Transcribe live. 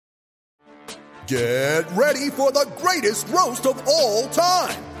Get ready for the greatest roast of all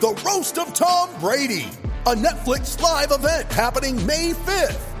time, the Roast of Tom Brady, a Netflix live event happening May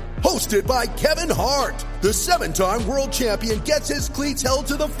 5th. Hosted by Kevin Hart, the 7-time world champion gets his cleats held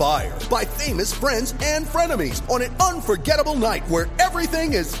to the fire by famous friends and frenemies on an unforgettable night where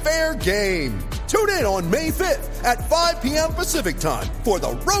everything is fair game. Tune in on May 5th at 5 p.m. Pacific time for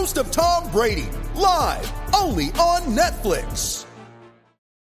the Roast of Tom Brady, live only on Netflix.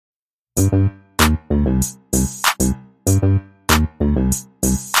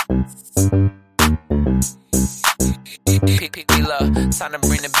 Time to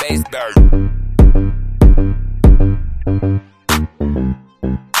bring the bass back.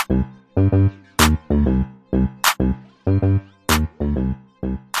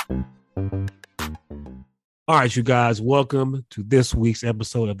 All right, you guys, welcome to this week's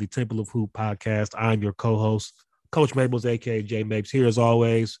episode of the Temple of Hoop podcast. I'm your co-host, Coach Maples, aka J Mapes, here as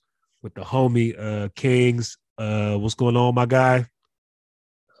always with the homie Kings. What's going on, my guy?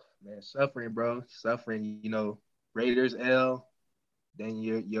 Man, suffering, bro. Suffering, you know, Raiders L. Then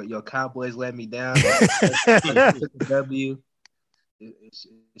your Cowboys let me down. W. It's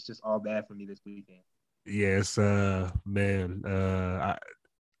just all bad for me this weekend. Yes, man.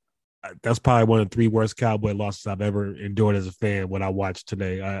 That's probably one of the 3 worst Cowboy losses I've ever endured as a fan. What I watched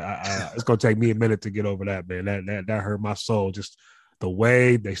today, it's gonna take me a minute to get over that, man. That hurt my soul. Just the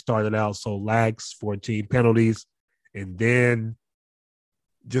way they started out so lax, 14 penalties, and then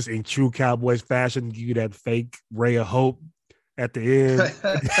just in true Cowboys fashion, give you that fake ray of hope at the end.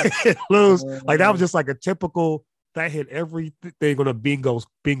 Lose. Like that was just like a typical, that hit everything on a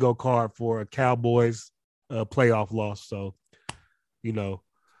bingo card for a Cowboys playoff loss. So, you know,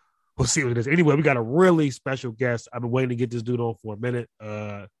 we'll see what it is. Anyway, we got a really special guest. I've been waiting to get this dude on for a minute.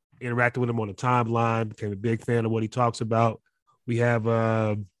 Interacted with him on the timeline, became a big fan of what he talks about. We have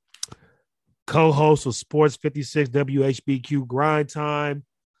co-host of Sports 56 WHBQ Grind Time,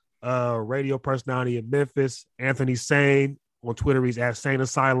 radio personality in Memphis, Anthony Sane. On Twitter, he's at Sane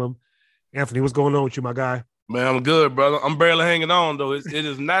Asylum. Anthony, what's going on with you, my guy? Man, I'm good, brother. I'm barely hanging on, though. It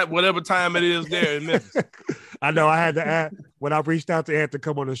is not whatever time it is there in Memphis. I know. I had to add, when I reached out to Ant to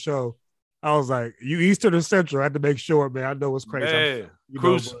come on the show, I was like, you Eastern or Central? I had to make sure, man. I know it's crazy.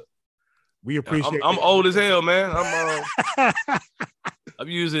 We appreciate I'm old as hell, man. I'm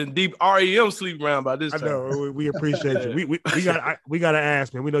using deep REM sleep around by this time. I know. We appreciate you. We got to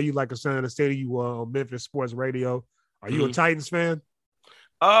ask, man. We know you like a son of the city. You on Memphis Sports Radio. Are you a Titans fan?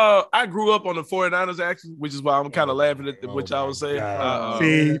 I grew up on the 49ers, actually, which is why I'm kind of laughing at what y'all was saying.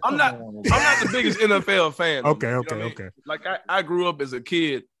 See, I'm not the biggest NFL fan. Okay. Like I grew up as a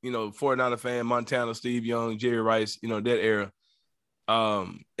kid, you know, 49er fan, Montana, Steve Young, Jerry Rice, you know, that era.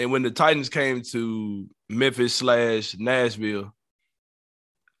 And when the Titans came to Memphis/Nashville,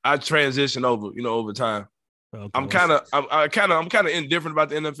 I transitioned over time. Okay. I'm kind of indifferent about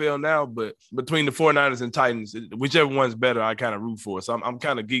the NFL now, but between the 49ers and Titans, whichever one's better, I kind of root for. So I'm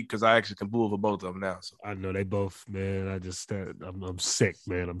kind of geeked because I actually can pull for both of them now. So I know they both, man. I'm sick,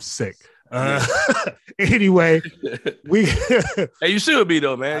 man. I'm sick. Anyway, hey, you should be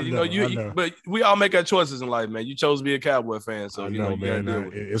though, man. I know. But we all make our choices in life, man. You chose to be a Cowboy fan, so you know,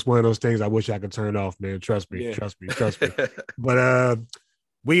 man. It's one of those things I wish I could turn off, man. Trust me. But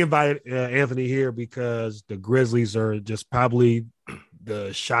we invited Anthony here because the Grizzlies are just probably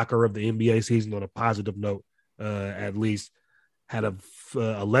the shocker of the NBA season on a positive note. At least had a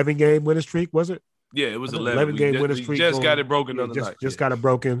 11-game winning streak, was it? Yeah, it was 11 game winning streak. Just got it broken the other night. Just got it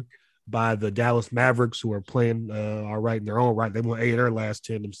broken by the Dallas Mavericks, who are playing all right in their own right. They won 8 of their last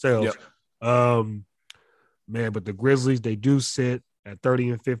 10 themselves. Yep. Man, but the Grizzlies, they do sit at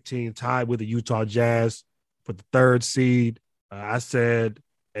 30-15, tied with the Utah Jazz for the 3rd seed. I said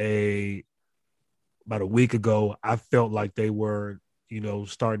about a week ago, I felt like they were, you know,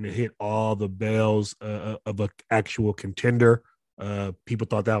 starting to hit all the bells of an actual contender. People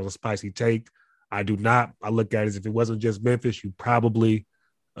thought that was a spicy take. I do not. I look at it as if it wasn't just Memphis, you probably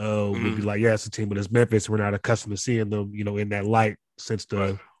would be like, yeah, it's a team, but it's Memphis. We're not accustomed to seeing them, you know, in that light since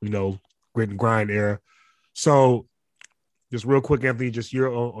the, you know, grit and grind era. So just real quick, Anthony, just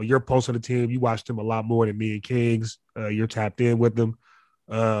your post on the team, you watched them a lot more than me and Kings. You're tapped in with them.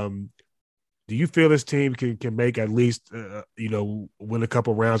 Do you feel this team can make at least, you know, win a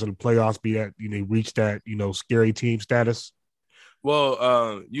couple rounds in the playoffs, be that, you know, reach that, you know, scary team status?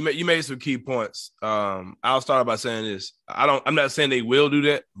 Well, you made some key points. I'll start by saying this. I'm not saying they will do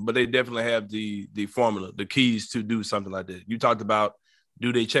that, but they definitely have the formula, the keys to do something like that. You talked about,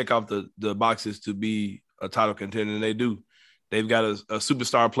 do they check off the boxes to be a title contender? And they do. They've got a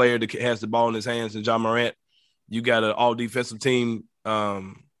superstar player that has the ball in his hands, and John Morant. You got an all defensive team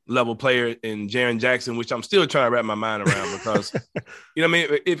led level player in Jaren Jackson, which I'm still trying to wrap my mind around because, you know what I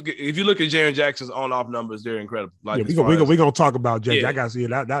mean? If you look at Jaren Jackson's on-off numbers, they're incredible. Like we're going to talk about JJ. Yeah. I got to see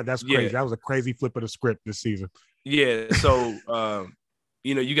that's crazy. That was a crazy flip of the script this season. Yeah, so,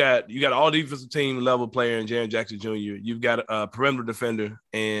 you know, you got all defensive team level player in Jaren Jackson Jr. You've got a perimeter defender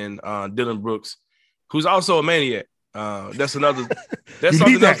and Dylan Brooks, who's also a maniac. That's another. That's you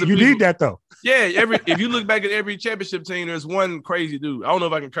need that. You need that though. Yeah, if you look back at every championship team, there's one crazy dude. I don't know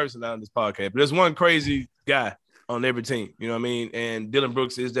if I can curse it out on this podcast, but there's one crazy guy on every team. You know what I mean? And Dylan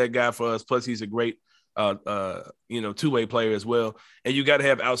Brooks is that guy for us. Plus, he's a great, two-way player as well. And you got to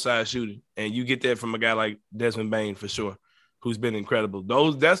have outside shooting, and you get that from a guy like Desmond Bane for sure, who's been incredible.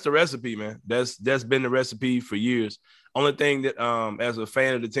 That's the recipe, man. That's been the recipe for years. Only thing that, as a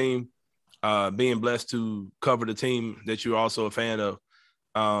fan of the team, being blessed to cover the team that you're also a fan of.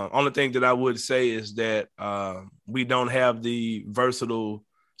 Only thing that I would say is that we don't have the versatile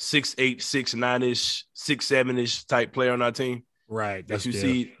 6'8", 6'9", 6'7" type player on our team. Right. That you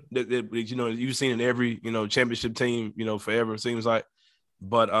see that you've seen in every, championship team, forever, it seems like.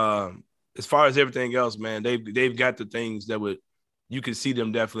 But as far as everything else, man, they've got the things that you could see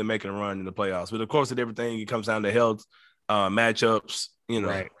them definitely making a run in the playoffs. But of course, with everything, it comes down to health, matchups,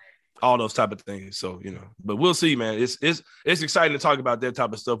 right. All those type of things. So, but we'll see, man. It's exciting to talk about that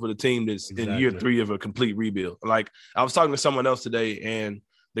type of stuff with a team that's in year 3 of a complete rebuild. Like, I was talking to someone else today, and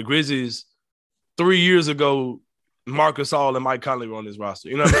the Grizzlies 3 years ago, Marc Gasol and Mike Conley were on this roster.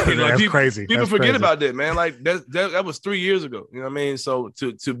 You know what I mean? Like, that's crazy. People forget about that, man. Like, that was 3 years ago. You know what I mean? So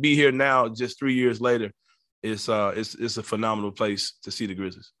to be here now, just 3 years later, it's a phenomenal place to see the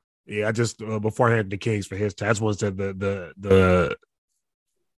Grizzlies. Yeah, I just before I had the Kings for his time, I just want to say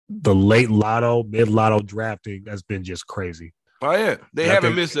the late lotto, mid lotto drafting has been just crazy. Oh yeah, they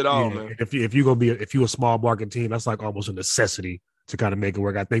haven't missed it all, man. If you a small market team, that's like almost a necessity to kind of make it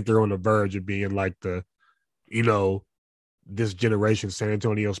work. I think they're on the verge of being like the, this generation San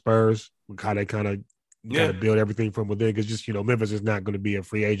Antonio Spurs, how they kind of build everything from within. Because just Memphis is not going to be a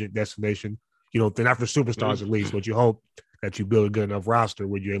free agent destination. They're not for superstars at least, but you hope that you build a good enough roster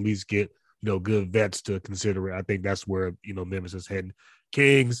where you at least get good vets to consider it. I think that's where Memphis is heading.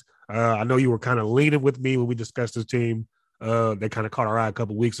 Kings, I know you were kind of leaning with me when we discussed this team. They kind of caught our eye a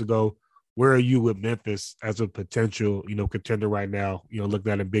couple weeks ago. Where are you with Memphis as a potential, contender right now?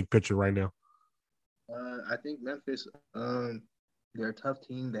 Looking at a big picture right now. I think Memphis, they're a tough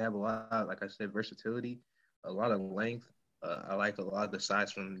team. They have a lot, like I said, versatility, a lot of length. I like a lot of the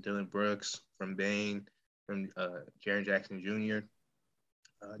size from Dylan Brooks, from Bane, from Jaren Jackson Jr.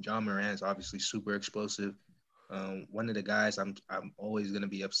 John Moran is obviously super explosive. One of the guys I'm always going to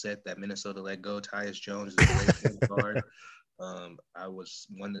be upset that Minnesota let go, Tyus Jones, is a great point guard. I was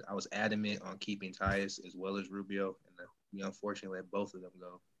adamant on keeping Tyus as well as Rubio, and we unfortunately let both of them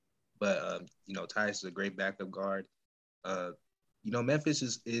go. But Tyus is a great backup guard.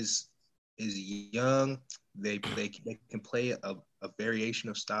 Memphis is young. They can play a variation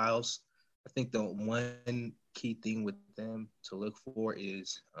of styles. I think the one key thing with them to look for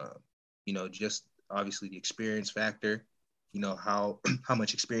is just obviously the experience factor, how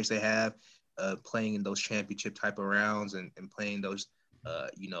much experience they have playing in those championship type of rounds and playing those, down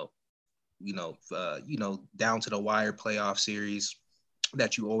to the wire playoff series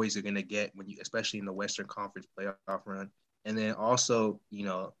that you always are going to get especially in the Western Conference playoff run. And then also,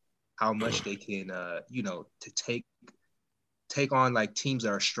 how much they can, to take on like teams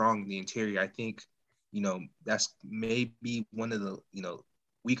that are strong in the interior. I think, that's maybe one of the,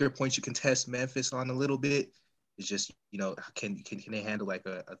 weaker points you can test Memphis on a little bit. It's just, can they handle like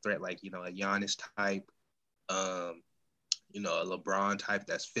a threat like, a Giannis type, a LeBron type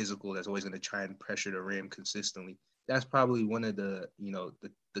that's physical, that's always going to try and pressure the rim consistently. That's probably one of the,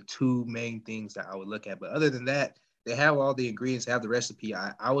 the two main things that I would look at. But other than that, they have all the ingredients, they have the recipe.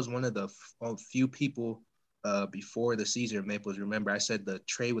 I was one of the few people before the season, Maples, remember I said the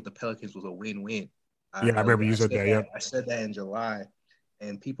trade with the Pelicans was a win-win. I remember you said that, yeah. I said that in July.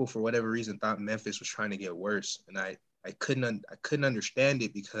 And people, for whatever reason, thought Memphis was trying to get worse, and I couldn't understand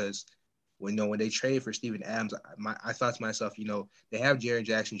it because when they traded for Steven Adams, I thought to myself, they have Jaren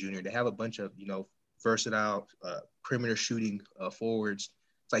Jackson Jr., they have a bunch of versatile perimeter shooting forwards.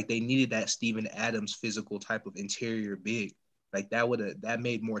 It's like they needed that Steven Adams physical type of interior big, like that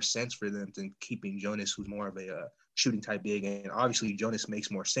made more sense for them than keeping Jonas, who's more of a shooting type big, and obviously Jonas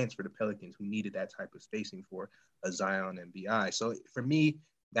makes more sense for the Pelicans, who needed that type of spacing for a Zion and BI. So for me,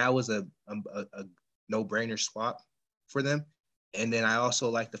 that was a no-brainer swap for them. And then I also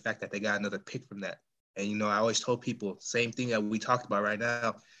like the fact that they got another pick from that. And, I always told people, same thing that we talked about right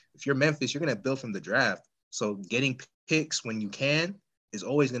now. If you're Memphis, you're going to build from the draft. So getting picks when you can is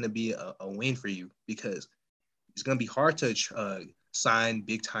always going to be a win for you, because it's going to be hard to sign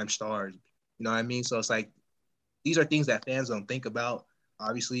big time stars. You know what I mean? So it's like, these are things that fans don't think about.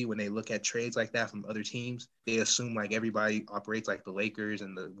 Obviously, when they look at trades like that from other teams, they assume like everybody operates like the Lakers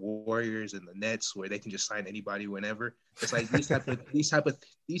and the Warriors and the Nets, where they can just sign anybody whenever. It's like these type of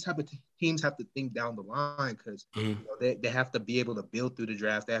teams have to think down the line, because they have to be able to build through the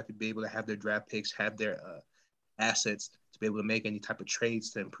draft. They have to be able to have their draft picks, have their assets to be able to make any type of trades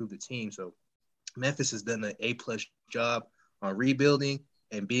to improve the team. So Memphis has done an A+ job on rebuilding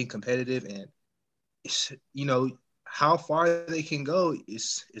and being competitive, and how far they can go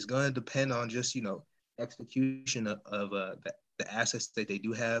is going to depend on just, execution of the assets that they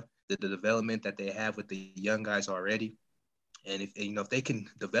do have, the development that they have with the young guys already. And if they can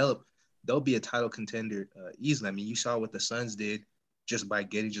develop, they'll be a title contender easily. I mean, you saw what the Suns did just by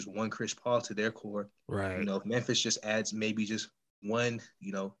getting just one Chris Paul to their core. Right. If Memphis just adds maybe just one,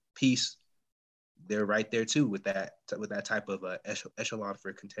 piece, they're right there too with that type of echelon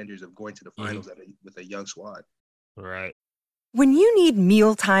for contenders of going to the finals with a young squad. Right. When you need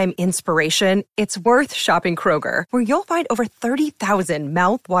mealtime inspiration, it's worth shopping Kroger, where you'll find over 30,000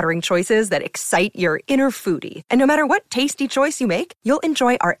 mouth-watering choices that excite your inner foodie. And no matter what tasty choice you make, you'll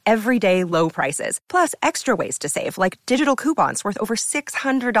enjoy our everyday low prices, plus extra ways to save, like digital coupons worth over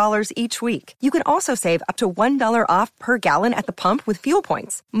 $600 each week. You can also save up to $1 off per gallon at the pump with fuel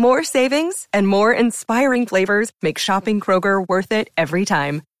points. More savings and more inspiring flavors make shopping Kroger worth it every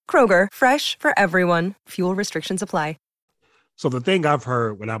time. Kroger, fresh for everyone. Fuel restrictions apply. So the thing I've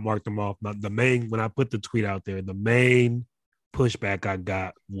heard when I marked them off, when I put the tweet out there, the main pushback I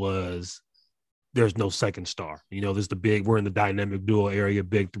got was there's no second star. There's we're in the dynamic duo area,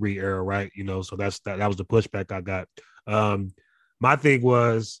 big three era, right? So that was the pushback I got. My thing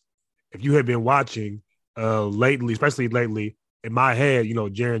was, if you had been watching lately, especially lately, in my head,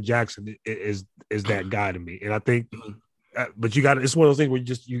 Jaren Jackson is that guy to me. And I think, but it's one of those things where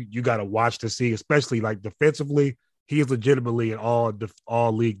you got to watch to see, especially like defensively. He is legitimately an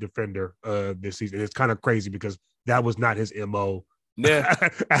all league defender this season. It's kind of crazy because that was not his MO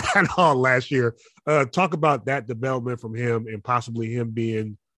at all last year. Talk about that development from him and possibly him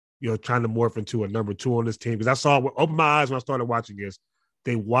being, trying to morph into a number 2 on this team. Because opened my eyes when I started watching this.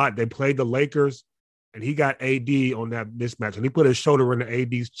 They played the Lakers and he got AD on that mismatch and he put his shoulder in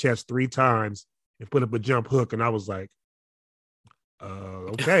the AD's chest 3 times and put up a jump hook. And I was like,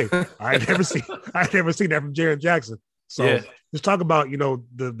 okay. I had never seen that from Jaren Jackson. So let's talk about,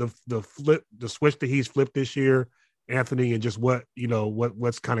 the flip, the switch that he's flipped this year, Anthony, and just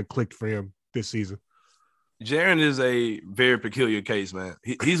what's kind of clicked for him this season. Jaren is a very peculiar case, man.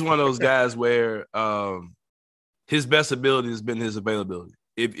 He's one of those guys where his best ability has been his availability.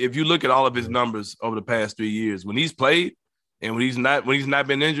 If you look at all of his numbers over the past 3 years, when he's played and when he's not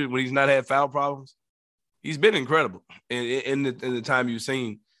been injured, when he's not had foul problems, he's been incredible in the time you've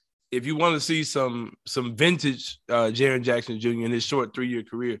seen. If you want to see some vintage Jaren Jackson Jr. in his short 3-year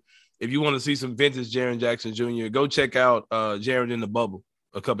career, if you want to see some vintage Jaren Jackson Jr., go check out Jaren in the bubble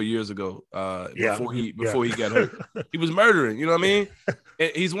a couple of years ago before he got hurt. He was murdering, you know what I mean?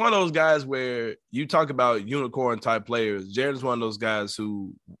 And he's one of those guys where you talk about unicorn type players. Jaren's one of those guys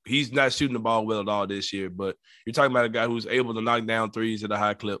who he's not shooting the ball well at all this year, but you're talking about a guy who's able to knock down threes at a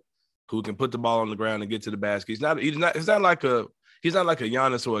high clip, who can put the ball on the ground and get to the basket. He's not like a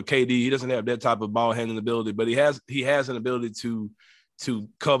Giannis or a KD. He doesn't have that type of ball handling ability, but he has an ability to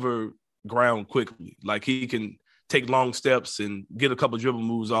cover ground quickly. Like he can take long steps and get a couple dribble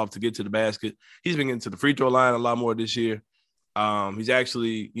moves off to get to the basket. He's been getting to the free throw line a lot more this year. He's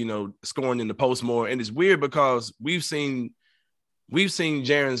actually, scoring in the post more. And it's weird because we've seen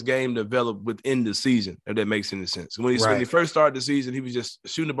Jaren's game develop within the season, if that makes any sense. When he first started the season, he was just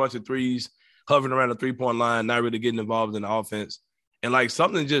shooting a bunch of threes, hovering around the 3-point line, not really getting involved in the offense. And like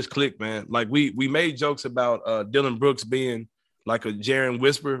something just clicked, man. Like we made jokes about Dylan Brooks being like a Jaren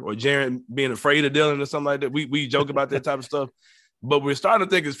whisper or Jaren being afraid of Dylan or something like that. We joke about that type of stuff. But we're starting to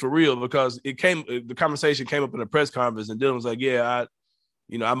think it's for real because the conversation came up in a press conference and Dylan was like, yeah,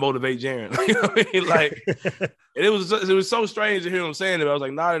 I motivate Jaren. You know what I mean? Like, and it was so strange to hear him saying it. I was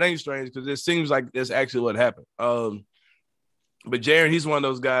like, nah, it ain't strange because it seems like that's actually what happened. But Jaren, he's one of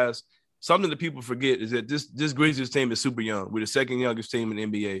those guys. Something that people forget is that this Grizzlies team is super young. We're the second youngest team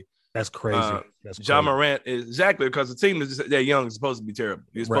in the NBA. That's crazy. Ja Morant is exactly because the team is that young is supposed to be terrible.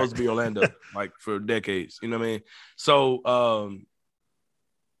 He's supposed to be Orlando like for decades. You know what I mean? So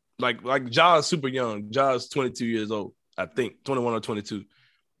like Ja is super young. Ja is 22 years old, I think, 21 or 22.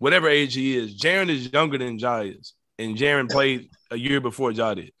 Whatever age he is, Jaren is younger than Ja is. And Jaren played a year before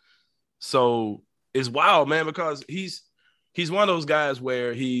Ja did. So it's wild, man, because he's he's one of those guys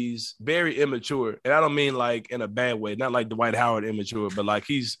where he's very immature, and I don't mean like in a bad way, not like Dwight Howard immature, but like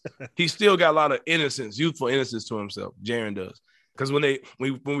he's still got a lot of innocence, youthful innocence to himself. Jaren does, because when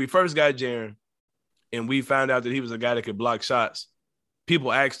we first got Jaren, and we found out that he was a guy that could block shots,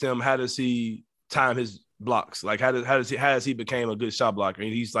 people asked him, how does he time his blocks? Like how does he became a good shot blocker?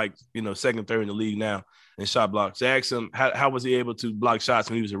 And he's like, second, third in the league now in shot blocks. They asked him how was he able to block shots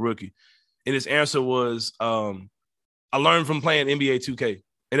when he was a rookie, and his answer was, I learned from playing NBA 2K,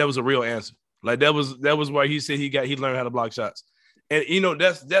 and that was a real answer. Like that was where he said he learned how to block shots, and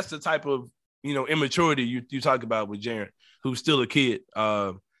that's the type of immaturity you talk about with Jaren, who's still a kid.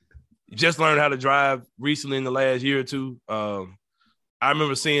 Just learned how to drive recently in the last year or two. I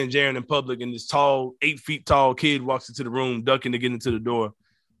remember seeing Jaren in public, and this tall, 8 feet tall kid walks into the room, ducking to get into the door.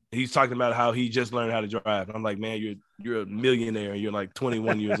 He's talking about how he just learned how to drive. I'm like, man, you're a millionaire. You're like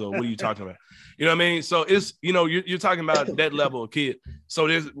 21 years old. What are you talking about? You know what I mean? So it's, you're talking about that level of kid. So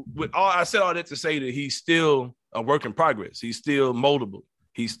I said all that to say that he's still a work in progress. He's still moldable.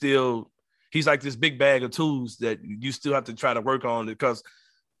 He's like this big bag of tools that you still have to try to work on, because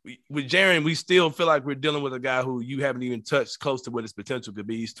with Jaren, we still feel like we're dealing with a guy who you haven't even touched close to what his potential could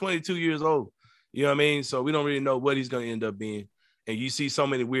be. He's 22 years old. You know what I mean? So we don't really know what he's going to end up being. And you see so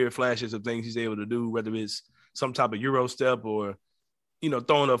many weird flashes of things he's able to do, whether it's some type of Euro step or,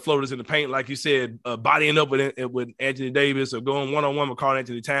 throwing up floaters in the paint, like you said, bodying up with Anthony Davis, or going one-on-one with Karl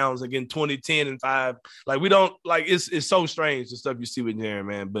Anthony Towns and getting 20, 10, and 5. Like, we don't – like, it's so strange, the stuff you see with Jaren,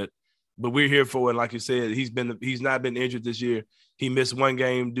 man. But we're here for it. Like you said, he's not been injured this year. He missed one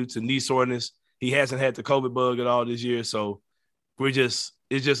game due to knee soreness. He hasn't had the COVID bug at all this year. So it's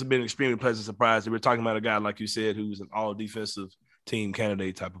just been an extremely pleasant surprise that we're talking about a guy, like you said, who's an all-defensive team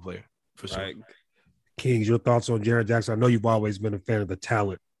candidate type of player, for sure. Right. Kings, your thoughts on Jaren Jackson? I know you've always been a fan of the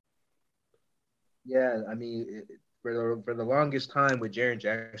talent. Yeah, I mean, for the longest time with Jaren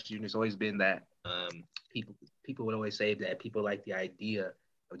Jackson Jr., it's always been that people would always say that people like the idea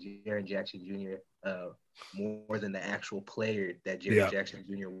of Jaren Jackson Jr. More than the actual player that Jaren Jackson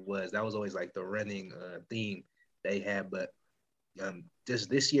Jr. was. That was always like the running theme they had. But just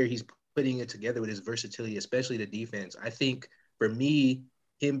this year, he's putting it together with his versatility, especially the defense. I think for me,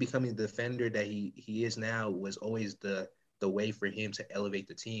 him becoming the defender that he is now was always the way for him to elevate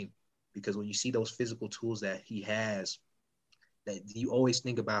the team. Because when you see those physical tools that he has, that you always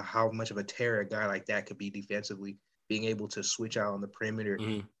think about how much of a terror a guy like that could be defensively, being able to switch out on the perimeter,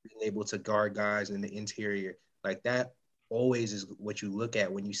 being able to guard guys in the interior. Like that always is what you look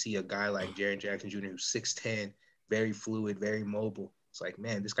at when you see a guy like Jaren Jackson Jr., who's 6'10", very fluid, very mobile. It's like,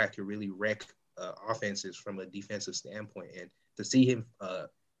 man, this guy could really wreck offenses from a defensive standpoint. And to see him,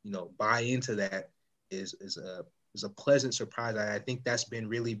 buy into that is a pleasant surprise. I think that's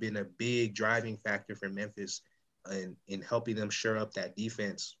really been a big driving factor for Memphis in helping them shore up that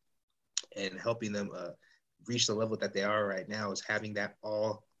defense and helping them reach the level that they are right now, is having that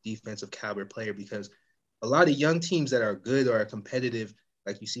all defensive caliber player. Because a lot of young teams that are good or are competitive,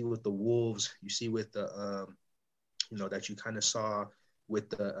 like you see with the Wolves, you see with the, that you kind of saw with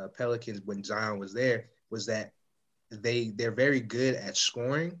the Pelicans when Zion was there, was that they're very good at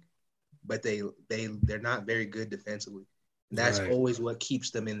scoring, but they're not very good defensively. And that's always what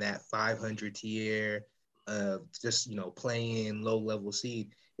keeps them in that 500 tier, just playing low level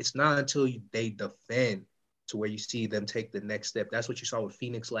seed. It's not until they defend to where you see them take the next step. That's what you saw with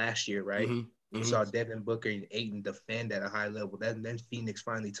Phoenix last year, right? Mm-hmm. You saw Devin Booker and Ayton defend at a high level. Then Phoenix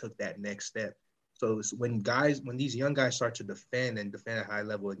finally took that next step. So it's when these young guys start to defend at a high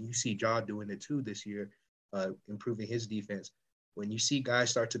level, and you see Ja doing it too this year, improving his defense. When you see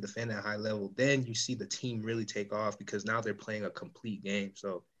guys start to defend at a high level, then you see the team really take off, because now they're playing a complete game.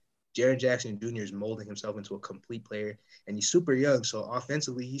 So Jaren Jackson Jr. is molding himself into a complete player, and he's super young. So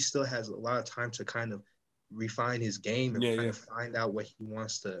offensively, he still has a lot of time to kind of refine his game and kind of find out what he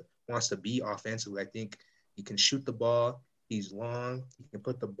wants to be offensively. I think he can shoot the ball. He's long. He can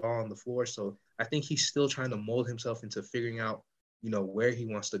put the ball on the floor. So I think he's still trying to mold himself into figuring out, where he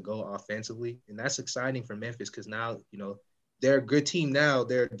wants to go offensively. And that's exciting for Memphis, because now, they're a good team now.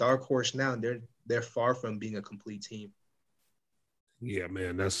 They're a dark horse now, and they're far from being a complete team. Yeah,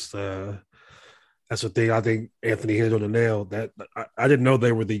 man, that's the thing. I think Anthony hit on the nail. That I didn't know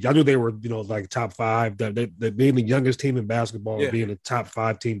they were I knew they were, like top 5. That they being the youngest team in basketball, being a top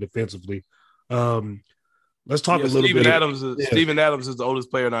 5 team defensively. Let's talk a little bit. Steven Adams is the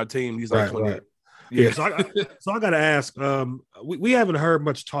oldest player on our team. He's like 20. Right. Yeah. So I got to ask. We haven't heard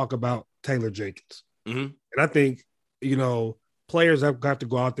much talk about Taylor Jenkins, and I think players have got to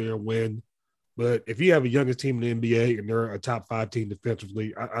go out there and win. But if you have a youngest team in the NBA and they're a top 5 team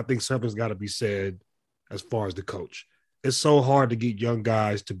defensively, I think something's got to be said as far as the coach. it's so hard to get young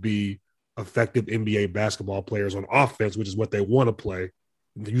guys to be effective NBA basketball players on offense, which is what they want to play,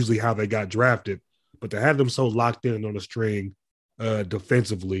 usually how they got drafted. But to have them so locked in on a string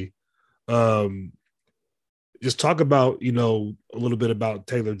defensively, just talk about, a little bit about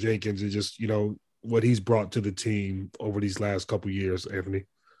Taylor Jenkins and just, what he's brought to the team over these last couple of years, Anthony.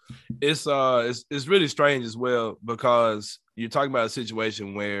 It's really strange as well, because you're talking about a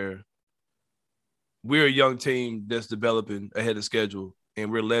situation where we're a young team that's developing ahead of schedule,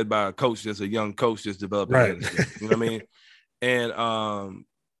 and we're led by a coach that's a young coach that's developing ahead of schedule. You know what I mean? And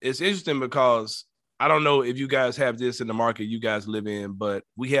it's interesting because I don't know if you guys have this in the market you guys live in, but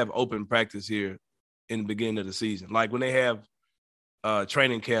we have open practice here in the beginning of the season. Like when they have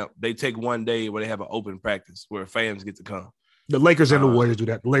training camp, they take one day where they have an open practice where fans get to come. The Lakers and the Warriors do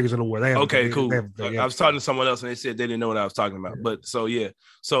that. The Lakers and the Warriors. Cool. I was talking to someone else and they said they didn't know what I was talking about. But so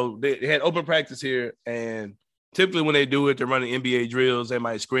they had open practice here, and typically when they do it, they're running NBA drills. They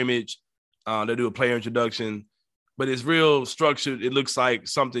might scrimmage. They do a player introduction, but it's real structured. It looks like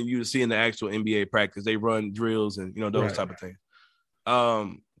something you see in the actual NBA practice. They run drills and those type of things.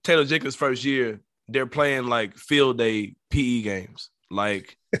 Taylor Jenkins' first year, they're playing like field day PE games,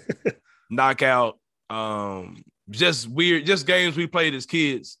 like knockout. Just weird, just games we played as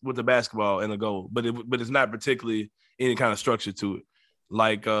kids with the basketball and a goal, but it's not particularly any kind of structure to it,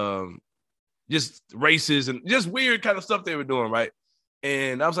 like just races and just weird kind of stuff they were doing, right?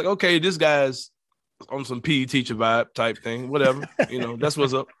 And I was like, okay, this guy's on some PE teacher vibe type thing, whatever, that's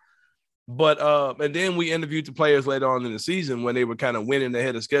what's up. But and then we interviewed the players later on in the season when they were kind of winning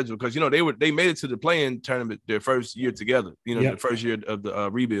ahead of schedule, because they made it to the play-in tournament their first year together, the first year of the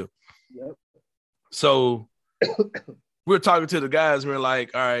rebuild. Yep. So we're talking to the guys and we're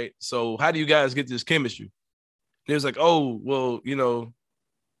like, all right, so how do you guys get this chemistry? They was like, oh, well,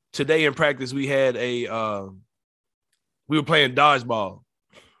 today in practice we had we were playing dodgeball,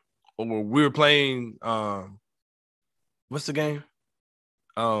 or we were playing what's the game?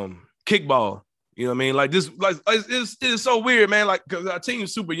 Kickball. You know what I mean? Like this, like it's so weird, man. Like, because our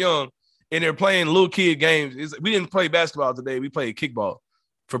team's super young and they're playing little kid games. We didn't play basketball today. We played kickball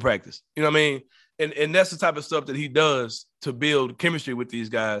for practice. You know what I mean? And that's the type of stuff that he does to build chemistry with these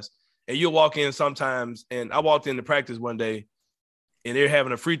guys. And you'll walk in sometimes, and I walked into practice one day, and they're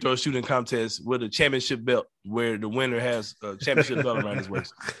having a free throw shooting contest with a championship belt, where the winner has a championship belt around his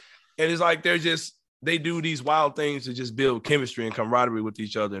waist. And it's like they do these wild things to just build chemistry and camaraderie with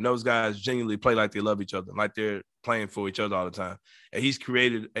each other. And those guys genuinely play like they love each other, like they're playing for each other all the time. And he's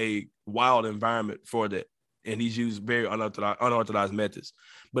created a wild environment for that. And he's used very unorthodox methods.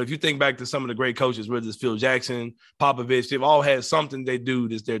 But if you think back to some of the great coaches, whether it's Phil Jackson, Popovich, they've all had something they do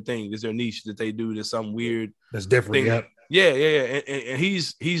that's their thing, that's their niche that they do, that's some weird that's different. Thing. Yeah. And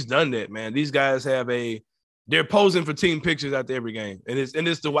he's done that, man. These guys they're posing for team pictures after every game, and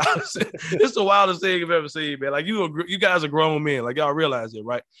it's the wildest. It's the wildest thing I've ever seen, man. Like you guys are grown men, like y'all realize it,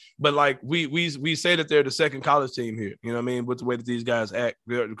 right? But like we say that they're the second college team here. You know what I mean? With the way that these guys act,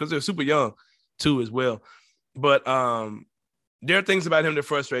 because they're super young too, as well. But there are things about him that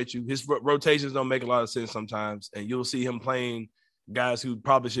frustrate you. His rotations don't make a lot of sense sometimes, and you'll see him playing guys who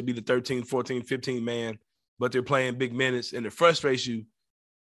probably should be the 13, 14, 15 man, but they're playing big minutes, and it frustrates you.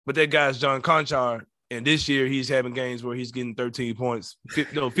 But that guy's John Conchar, and this year he's having games where he's getting 15 points,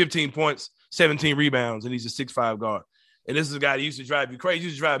 17 rebounds, and he's a 6'5" guard. And this is a guy that used to drive you crazy.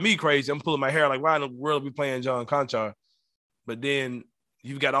 Used to drive me crazy. I'm pulling my hair like, why in the world are we playing John Conchar? But then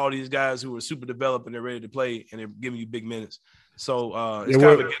you've got all these guys who are super developed and they're ready to play, and they're giving you big minutes. So it's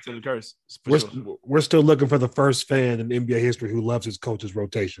kind of a gift and a curse. We're still looking for the first fan in NBA history who loves his coach's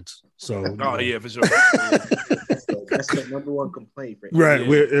rotations. So yeah, for sure. That's the number one complaint. Right,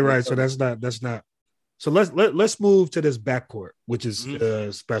 right. So that's not. So let's move to this backcourt, which is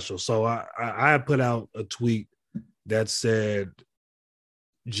special. So I put out a tweet that said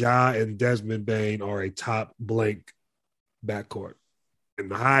Ja and Desmond Bane are a top blank backcourt.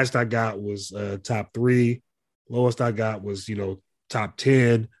 And the highest I got was top 3. Lowest I got was, top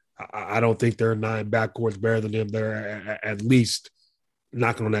 10. I don't think there are 9 backcourts better than them. They're at least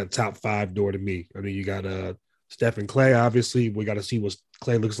knocking on that top 5 door to me. I mean, you got Steph and Clay, obviously. We got to see what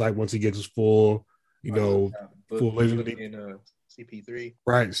Clay looks like once he gets his full, full in CP3.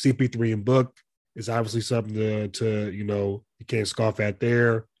 Right. CP3 and Book is obviously something to you can't scoff at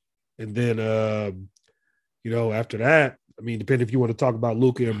there. And then, after that, I mean, depending if you want to talk about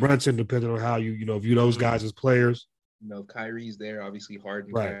Luka and Brunson, depending on how you view those guys as players. Kyrie's there, obviously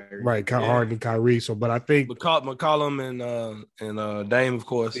Harden. Right, Harden and Kyrie. So, but I think McCollum and Dame, of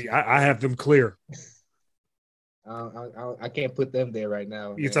course. I have them clear. I can't put them there right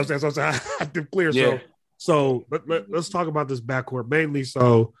now. I have them clear. Yeah. So let's talk about this backcourt mainly.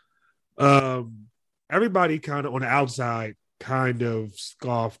 So everybody kind of on the outside kind of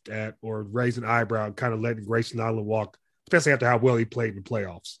scoffed at or raised an eyebrow, kind of letting Grayson Allen walk, especially after how well he played in the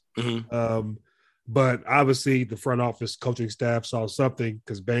playoffs. Mm-hmm. But obviously the front office coaching staff saw something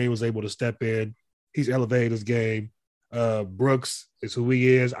because Bane was able to step in. He's elevated his game. Brooks is who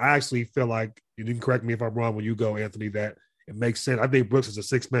he is. I actually feel like, you didn't correct me if I'm wrong when you go, Anthony, that it makes sense. I think Brooks is a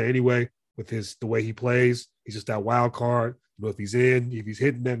six man anyway with the way he plays. He's just that wild card. You know, if he's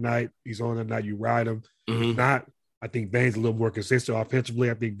hitting that night, he's on that night, you ride him. Mm-hmm. If not, I think Bane's a little more consistent offensively.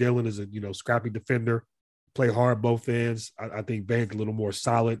 I think Dillon is a scrappy defender, play hard both ends. I think Bane's a little more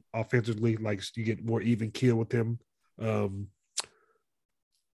solid offensively, like you get more even keel with him.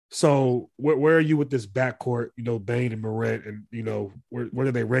 So where are you with this backcourt, Bane and Morant, and where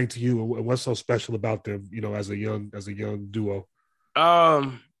do they rank to you, and what's so special about them, as a young duo?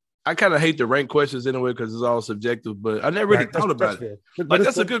 I kind of hate the rank questions anyway because it's all subjective, but I never really thought about it. Like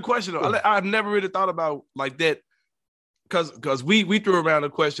that's a good question. I've never really thought about like that because we threw around the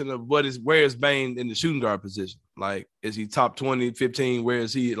question of where is Bane in the shooting guard position? Like, is he top 20, 15? Where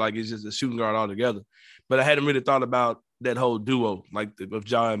is he? Like, it's just a shooting guard altogether. But I hadn't really thought about that whole duo, like of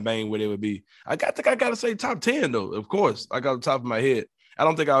Ja and Bane, where they would be. I got to say top 10 though. Of course, I got the top of my head. I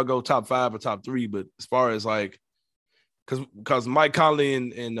don't think I'll go top 5 or top 3, but as far as like, because Mike Conley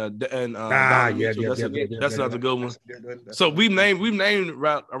and that's another good one. So we've named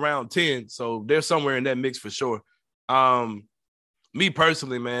around 10, so they're somewhere in that mix for sure. Me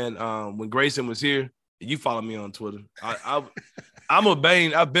personally, man, when Grayson was here, you follow me on Twitter. I'm a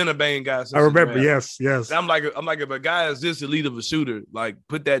Bane. I've been a Bane guy since I remember. Yes. I'm like, if a guy is this elite of a shooter, like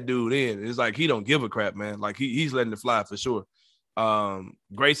put that dude in. It's like he don't give a crap, man. Like he's letting it fly for sure.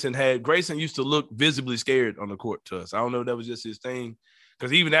 Grayson used to look visibly scared on the court to us. I don't know if that was just his thing,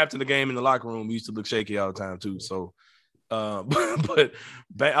 because even after the game in the locker room, he used to look shaky all the time too. So, but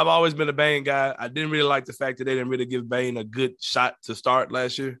I've always been a Bane guy. I didn't really like the fact that they didn't really give Bane a good shot to start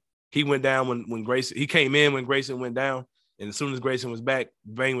last year. He went down when Grayson. He came in when Grayson went down, and as soon as Grayson was back,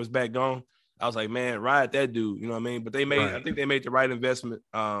 Bane was back gone. I was like, man, ride that dude. You know what I mean? But I think they made the right investment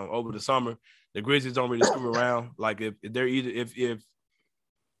over the summer. The Grizzlies don't really screw around. Like if they're either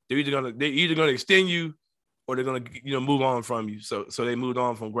gonna extend you or they're gonna move on from you. So they moved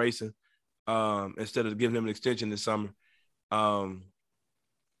on from Grayson instead of giving him an extension this summer.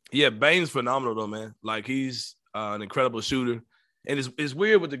 Bane's phenomenal though, man. Like he's an incredible shooter, and it's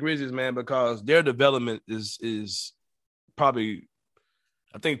weird with the Grizzlies, man, because their development is probably,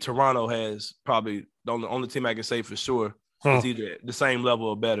 I think Toronto has probably the only team I can say for sure is either the same level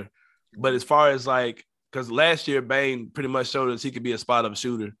or better. But as far as like, because last year Bane pretty much showed us he could be a spot-up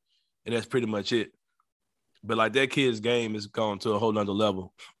shooter, and that's pretty much it. But like that kid's game has gone to a whole nother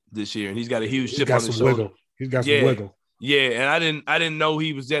level this year, and he's got a huge chip on his shoulder. He's got some wiggle. Yeah, and I didn't know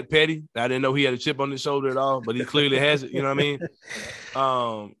he was that petty. I didn't know he had a chip on his shoulder at all, but he clearly has it. You know what I mean?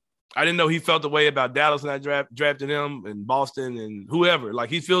 I didn't know he felt the way about Dallas when I drafted him, and Boston and whoever. Like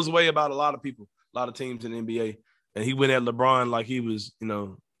he feels the way about a lot of people, a lot of teams in the NBA, and he went at LeBron like he was,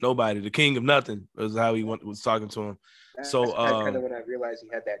 nobody, the king of nothing, was how he was talking to him. That's kind of when I realized he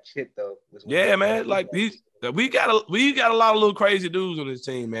had that chip, though. Yeah, man. Like we got a lot of little crazy dudes on this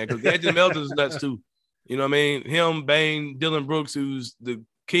team, man. Because Anthony Melton's nuts too. You know what I mean? Him, Bane, Dillon Brooks, who's the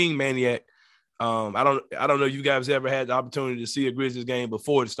king maniac. I don't know if you guys ever had the opportunity to see a Grizzlies game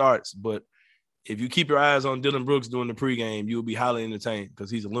before it starts, but if you keep your eyes on Dillon Brooks during the pregame, you'll be highly entertained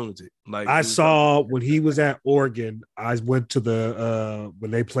because he's a lunatic. Like I saw when he was at Oregon, I went to the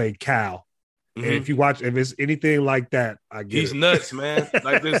when they played Cal. Mm-hmm. And if it's anything like that, I get he's nuts, man.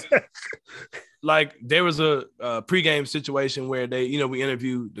 Like this, like there was a pregame situation where we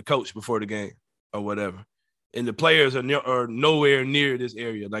interviewed the coach before the game or whatever, and the players are nowhere near this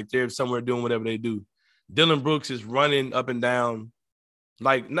area. Like they're somewhere doing whatever they do. Dillon Brooks is running up and down.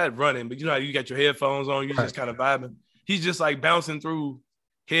 Like not running, but how you got your headphones on, you're just kind of vibing. He's just like bouncing through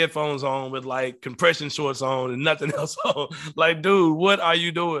headphones on with like compression shorts on and nothing else on. Like, dude, what are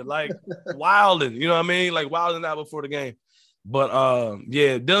you doing? Like wilding, you know what I mean? Like wilding out before the game. But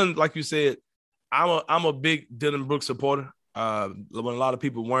Dillon, like you said, I'm a big Dillon Brooks supporter. When a lot of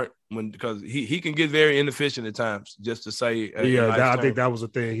people weren't, because he can get very inefficient at times. Just to say, I think that was the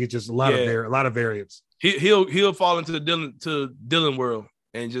thing. He's just a lot of variance. He'll fall into the Dillon world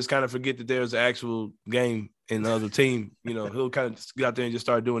and just kind of forget that there's an actual game in the other team. He'll kind of get out there and just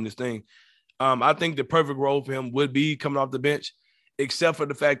start doing this thing. I think the perfect role for him would be coming off the bench, except for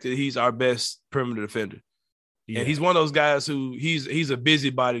the fact that he's our best perimeter defender. Yeah. And he's one of those guys who he's a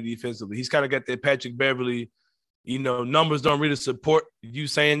busybody defensively. He's kind of got that Patrick Beverly, numbers don't really support you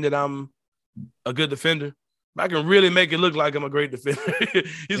saying that I'm a good defender. I can really make it look like I'm a great defender.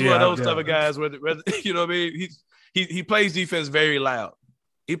 He's one of those type of guys where you know what I mean? He plays defense very loud.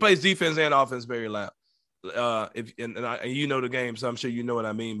 He plays defense and offense very loud. And you know the game, so I'm sure you know what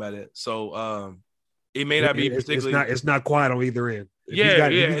I mean by that. So it may not be particularly. It's not quiet on either end.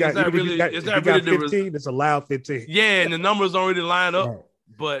 It's not really 15. It's a loud 15. Yeah, and the numbers don't really line up, right.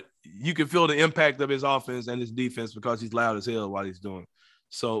 But you can feel the impact of his offense and his defense because he's loud as hell while he's doing it.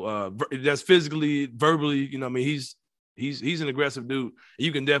 So that's physically, verbally, you know, I mean, he's an aggressive dude.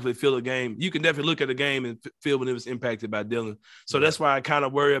 You can definitely feel a game. You can definitely look at the game and feel when it was impacted by Dillon. So that's why I kind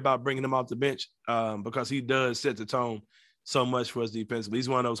of worry about bringing him off the bench because he does set the tone so much for us defensively. He's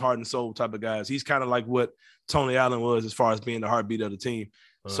one of those heart and soul type of guys. He's kind of like what Tony Allen was as far as being the heartbeat of the team.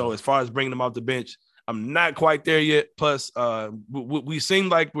 So as far as bringing him off the bench, I'm not quite there yet. Plus, we seem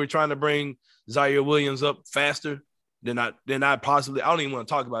like we're trying to bring Zaire Williams up faster than I possibly. I don't even want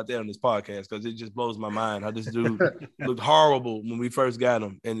to talk about that on this podcast because it just blows my mind how this dude looked horrible when we first got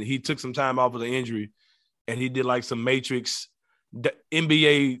him, and he took some time off of the injury, and he did like some Matrix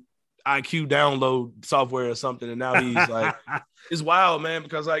NBA IQ download software or something, and now he's like, it's wild, man.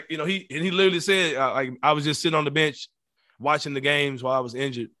 Because like he literally said like I was just sitting on the bench watching the games while I was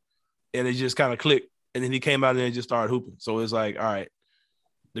injured, and it just kind of clicked, and then he came out and just started hooping. So it's like, all right.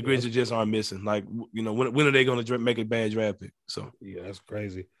 The Grizzlies just aren't missing. Like, when are they going to make a bad draft pick? So yeah, that's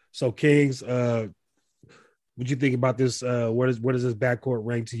crazy. So Kings, what you think about this? Where does this backcourt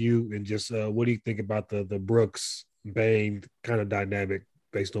rank to you? And just what do you think about the Brooks Bane kind of dynamic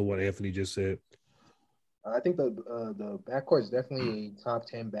based on what Anthony just said? I think the backcourt is definitely a top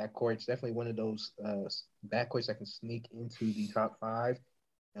 10 backcourt. It's definitely one of those backcourts that can sneak into the top 5.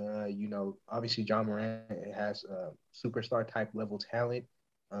 Obviously Ja Morant has superstar type level talent.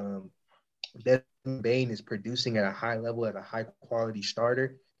 Desmond Bane is producing at a high level, at a high quality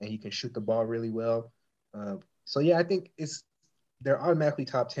starter, and he can shoot the ball really well. So yeah, I think they're automatically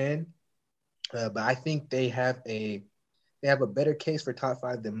top 10, but I think they have a better case for top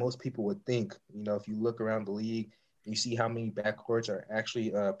 5 than most people would think. If you look around the league, you see how many backcourts are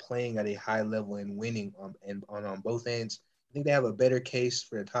actually playing at a high level and winning on both ends. I think they have a better case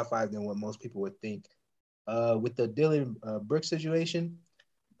for the top 5 than what most people would think. With the Dillon Brooks situation.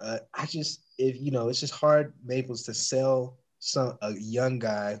 It's just hard, Maples, to sell a young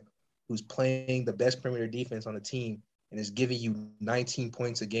guy who's playing the best perimeter defense on the team and is giving you 19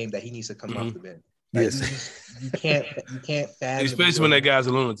 points a game that he needs to come off the bench. Like, yes, you can't fathom, especially when that guy's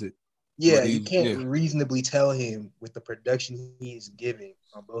a lunatic. Yeah, you can't reasonably tell him with the production he is giving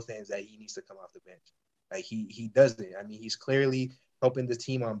on both ends that he needs to come off the bench. Like he doesn't. I mean, he's clearly helping the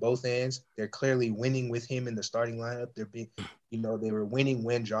team on both ends. They're clearly winning with him in the starting lineup. They were winning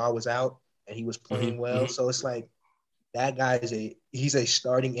when Ja was out and he was playing well. So it's like that guy he's a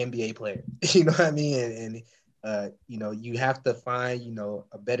starting NBA player. You know what I mean? And you have to find,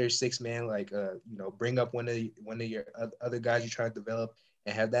 a better 6-man, like bring up one of your other guys you're trying to develop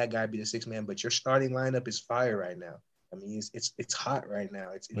and have that guy be the 6-man. But your starting lineup is fire right now. I mean, it's hot right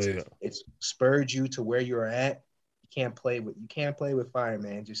now. It's spurred you to where you're at. You can't play with fire,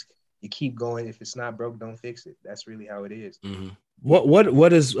 man. Just you keep going. If it's not broke, don't fix it. That's really how it is. Mm-hmm.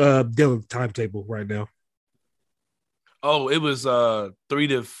 What is Dillon's timetable right now? Oh, it was 3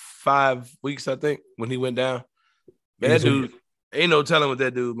 to 5 weeks, I think, when he went down. Man, that dude, ain't no telling with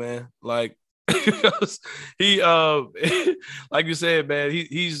that dude, man. Like he like you said, man,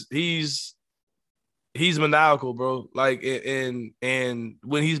 he's maniacal, bro. Like and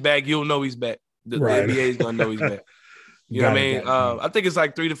when he's back, you'll know he's back. The NBA is gonna know he's back. You know what I mean? I think it's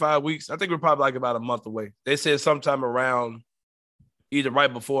like 3 to 5 weeks. I think we're probably like about a month away. They said sometime around either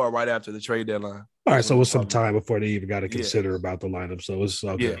right before or right after the trade deadline. All right, so it's some time before they even got to consider about the lineup. So it's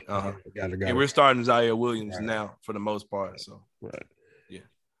okay. Yeah, and we're starting Zaire Williams now for the most part. So right, yeah.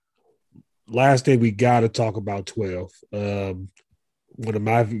 Last thing we got to talk about 12. One of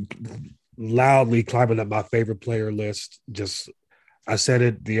my loudly climbing up my favorite player list. Just I said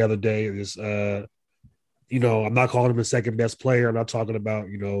it the other day. Is I'm not calling him the second best player. I'm not talking about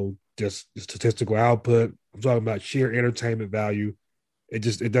just statistical output. I'm talking about sheer entertainment value.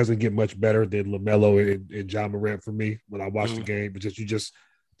 It doesn't get much better than LaMelo and Ja Morant for me when I watch the game. But just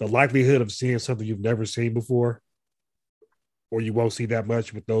the likelihood of seeing something you've never seen before, or you won't see that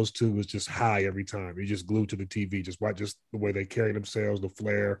much with those two, is just high every time. You're just glued to the TV. Just watch the way they carry themselves, the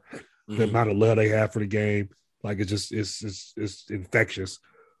flair, the amount of love they have for the game. Like it's infectious.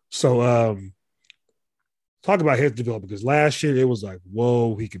 So talk about his development, because last year it was like,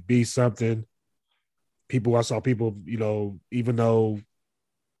 whoa, he could be something. I saw people, even though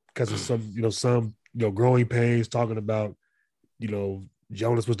because of some growing pains, talking about,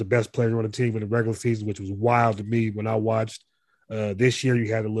 Jonas was the best player on the team in the regular season, which was wild to me when I watched. This year,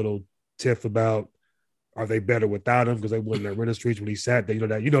 you had a little tiff about are they better without him because they wasn't at winning streaks when he sat there.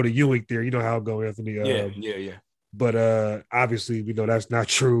 You know the Ewing theory. You know how it goes, Anthony. Yeah. But obviously, we know that's not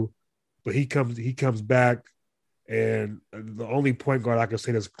true. But he comes back, and the only point guard I can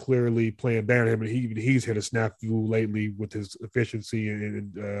say that's clearly playing better than him, and he's hit a snafu lately with his efficiency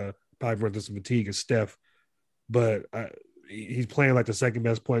and probably running some fatigue, is Steph. But he's playing like the second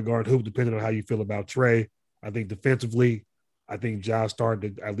best point guard hoop, depending on how you feel about Trey. I think defensively, I think Ja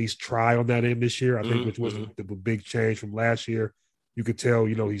started to at least try on that end this year. I think which was the big change from last year. You could tell,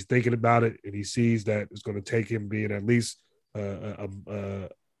 he's thinking about it, and he sees that it's going to take him being at least a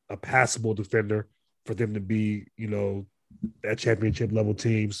passable defender for them to be, that championship level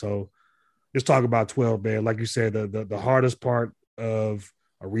team. So let's talk about 12, man. Like you said, the hardest part of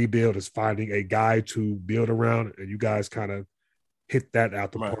a rebuild is finding a guy to build around, and you guys kind of hit that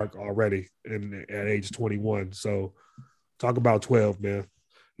out the park already at age 21. So talk about 12, man.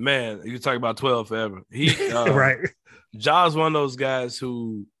 Man, you can talk about 12 forever. He right. Ja's one of those guys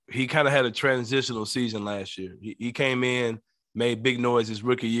who he kind of had a transitional season last year. He came in, made big noise his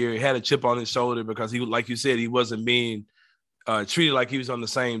rookie year. He had a chip on his shoulder because he, like you said, he wasn't being treated like he was on the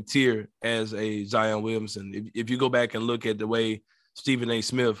same tier as a Zion Williamson. If you go back and look at the way Stephen A.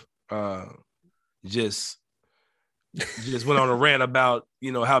 Smith just went on a rant about,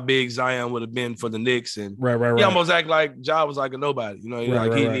 how big Zion would have been for the Knicks. And right. He almost acted like Ja was like a nobody. He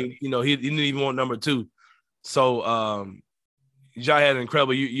didn't even want number 2. So Ja had an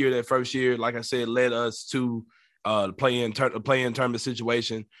incredible year that first year. Like I said, led us to the play-in tournament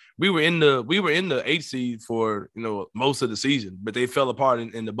situation. We were in the 8th seed for, most of the season, but they fell apart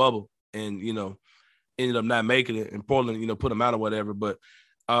in the bubble and, ended up not making it, and Portland, put them out or whatever. But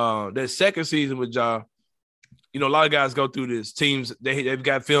that second season with Ja, a lot of guys go through this. Teams, they've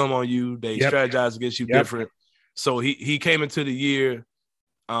got film on you. They strategize against you different. So he came into the year,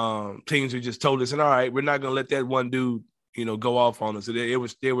 teams were just told us, and all right, we're not going to let that one dude, go off on us. So they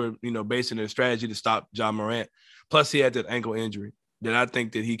were, basing their strategy to stop Ja Morant. Plus he had that ankle injury that I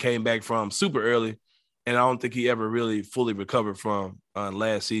think that he came back from super early, and I don't think he ever really fully recovered from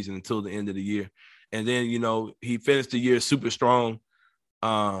last season until the end of the year. And then, he finished the year super strong,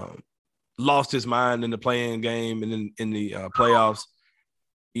 lost his mind in the play-in game and then in the playoffs,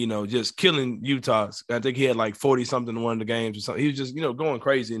 just killing Utah. I think he had like 40-something in one of the games or something. He was just, going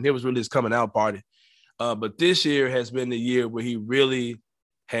crazy, and it was really his coming out party. But this year has been the year where he really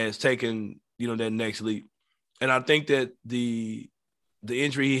has taken, that next leap. And I think that the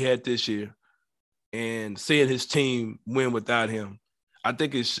injury he had this year and seeing his team win without him, I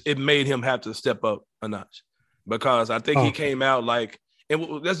think it made him have to step up a notch, because I think he came out like, and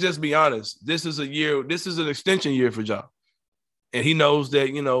let's just be honest, this is an extension year for Ja. And he knows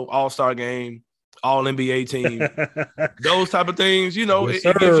that, all-star game, all-NBA team, those type of things,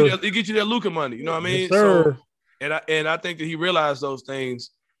 it gets you that Luka money, you know what I mean? Yes, sir. So, and I think that he realized those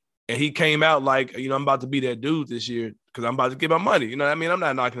things, and he came out like, I'm about to be that dude this year because I'm about to get my money. You know what I mean? I'm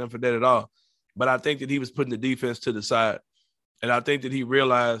not knocking him for that at all. But I think that he was putting the defense to the side. And I think that he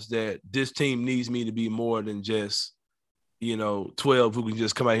realized that this team needs me to be more than just, 12 who can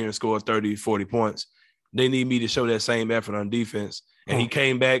just come out here and score 30, 40 points. They need me to show that same effort on defense. And he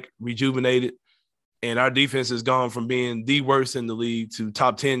came back rejuvenated, and our defense has gone from being the worst in the league to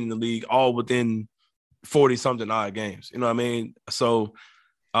top 10 in the league, all within 40-something odd games. You know what I mean? So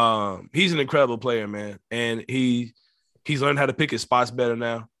he's an incredible player, man. And he's learned how to pick his spots better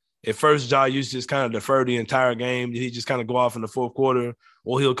now. At first, Ja used to just kind of defer the entire game. He just kind of go off in the fourth quarter,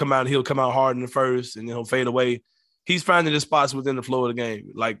 or he'll come out hard in the first, and then he'll fade away. He's finding his spots within the flow of the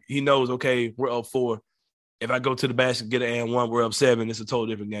game. Like, he knows, okay, we're up 4. If I go to the basket, get an and 1, we're up 7. It's a total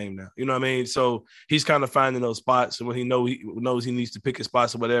different game now. You know what I mean? So he's kind of finding those spots. And when he knows he needs to pick his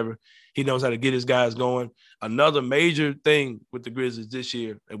spots or whatever, he knows how to get his guys going. Another major thing with the Grizzlies this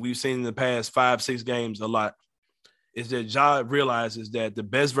year, and we've seen in the past 5-6 games a lot, is that Ja realizes that the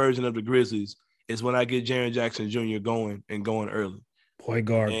best version of the Grizzlies is when I get Jaren Jackson Jr. going early. Point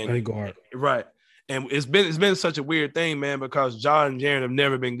guard. Right. And it's been such a weird thing, man, because Ja and Jaren have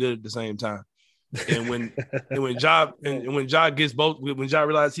never been good at the same time. And when Ja gets both, when Ja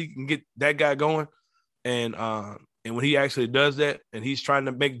realizes he can get that guy going, and when he actually does that, and he's trying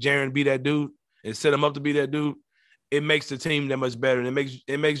to make Jaren be that dude and set him up to be that dude, it makes the team that much better. And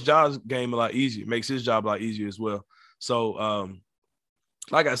it makes Ja's game a lot easier. It makes his job a lot easier as well. So,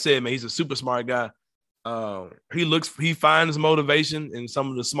 like I said, man, he's a super smart guy. He finds motivation in some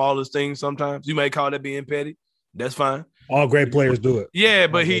of the smallest things. Sometimes you may call that being petty. That's fine. All great players do it. Yeah,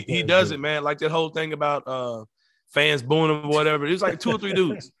 but he does it, man. Like that whole thing about fans booing him or whatever. It was like 2 or 3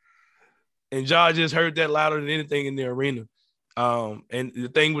 dudes. And Ja just heard that louder than anything in the arena. And the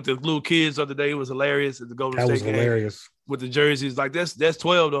thing with the little kids of the day was hilarious at the Golden State game. Hilarious. With the jerseys. Like that's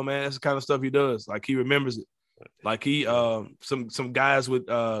 12 though, man. That's the kind of stuff he does. Like he remembers it. Like he some guys with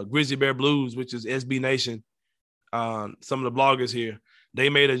Grizzly Bear Blues, which is SB Nation, some of the bloggers here, they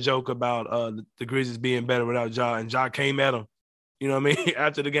made a joke about the Grizzlies being better without Ja, and Ja came at him. You know what I mean?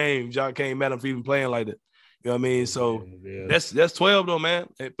 After the game, Ja came at him for even playing like that. You know what I mean? So that's 12 though, man.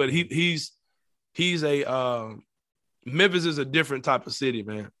 But he's a Memphis is a different type of city,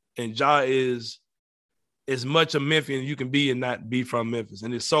 man. And Ja is as much a Memphian you can be and not be from Memphis.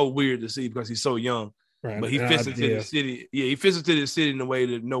 And it's so weird to see because he's so young. Right. But he fits into the city. Yeah, he fits into the city in a way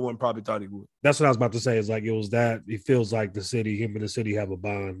that no one probably thought he would. That's what I was about to say. Is like it was that he feels like the city, him and the city have a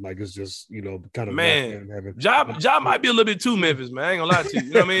bond. Like it's just, you know, kind of man. Ja might be a little bit too Memphis, man. I ain't gonna lie to you.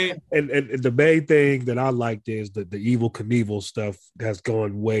 You know what I mean? And the main thing that I liked is that the Evil Knievel stuff has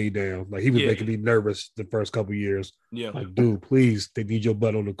gone way down. Like he was making me nervous the first couple of years. Yeah. Like, dude, please, they need your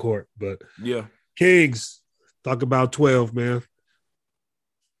butt on the court. But Kings, talk about 12, man.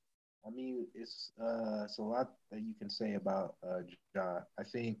 I mean, it's a lot that you can say about Ja. I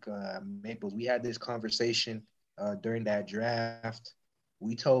think Maples, we had this conversation during that draft.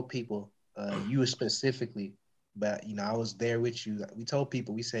 We told people, you specifically, but, you know, I was there with you. We told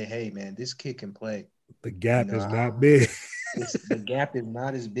people, we say, hey, man, this kid can play. The gap is not big. The gap is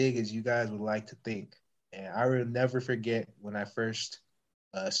not as big as you guys would like to think. And I will never forget when I first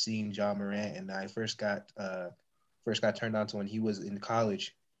seen Ja Morant and I first got turned on to when he was in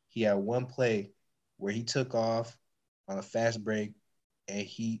college. He had one play where he took off on a fast break and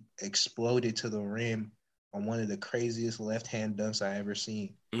he exploded to the rim on one of the craziest left-hand dunks I ever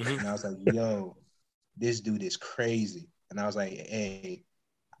seen. Mm-hmm. And I was like, yo, this dude is crazy. And I was like, hey,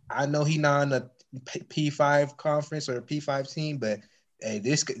 I know he's not on the P5 conference or a P5 team, but hey,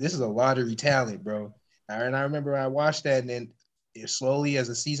 this is a lottery talent, bro. And I remember I watched that, and then slowly as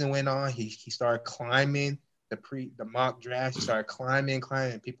the season went on, he started climbing the mock draft. He started climbing.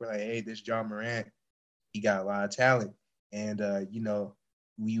 People were like, hey, this Ja Morant, he got a lot of talent. And, you know,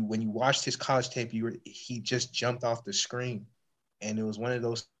 when you watched his college tape, he just jumped off the screen. And it was one of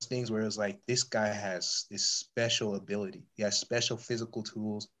those things where it was like, this guy has this special ability. He has special physical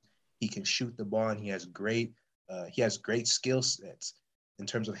tools. He can shoot the ball, and he has great skill sets in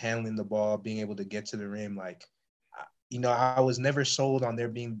terms of handling the ball, being able to get to the rim. Like, you know, I was never sold on there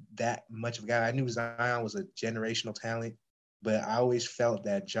being that much of a guy. I knew Zion was a generational talent, but I always felt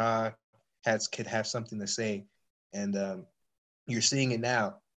that Ja could have something to say. And you're seeing it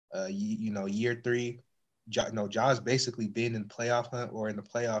now. You know, year 3, Ja's basically been in playoff hunt or in the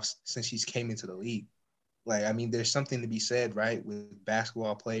playoffs since he's came into the league. Like, I mean, there's something to be said, right, with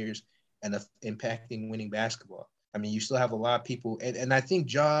basketball players and impacting winning basketball. I mean, you still have a lot of people, and I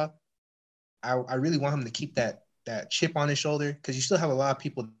think Ja, I really want him to keep that chip on his shoulder, because you still have a lot of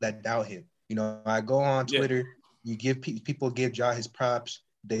people that doubt him. You know, I go on Twitter, you give people give Ja his props,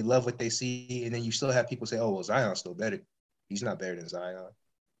 they love what they see, and then you still have people say, oh, well, Zion's still better. He's not better than Zion.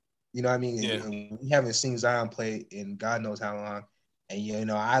 You know what I mean? Yeah. And we haven't seen Zion play in God knows how long. And, you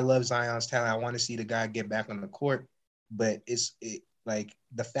know, I love Zion's talent. I want to see the guy get back on the court. But like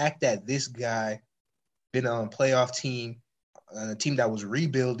the fact that this guy been on a playoff team, a team that was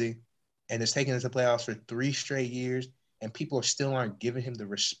rebuilding, and is taking us to playoffs for 3 straight years, and people still aren't giving him the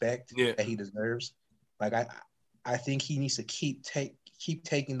respect that he deserves. Like, I think he needs to keep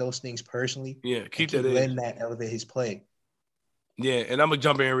taking those things personally. Yeah, keep letting that elevate his play. Yeah, and I'm gonna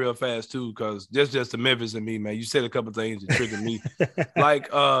jump in real fast too, because that's just the Memphis in me, man. You said a couple things that triggered me, like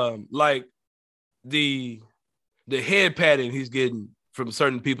the head patting he's getting from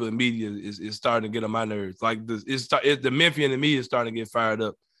certain people in media is starting to get on my nerves. Like the Memphian in me is starting to get fired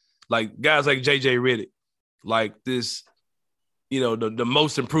up. Like guys like JJ Redick, like this, you know, the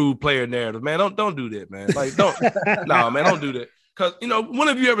most improved player narrative. Man, don't do that, man. Like don't do that. Because, you know,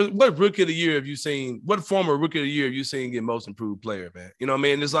 what rookie of the year have you seen? What former rookie of the year have you seen get most improved player, man? You know what I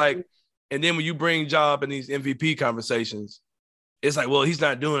mean? It's like, and then when you bring Ja in these MVP conversations, it's like, well, he's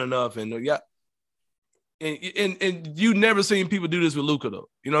not doing enough. And and you never seen people do this with Luka, though.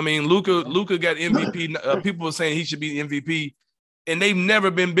 You know what I mean? Luka got MVP. People were saying he should be the MVP, and they've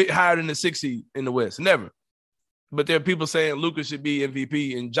never been higher than the 6th seed in the West. Never. But there are people saying Luka should be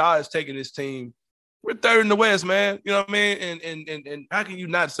MVP, and Ja is taking his team. We're 3rd in the West, man. You know what I mean? And how can you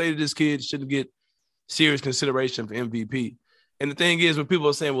not say that this kid shouldn't get serious consideration for MVP? And the thing is, when people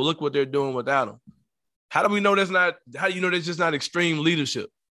are saying, well, look what they're doing without him. How do you know that's just not extreme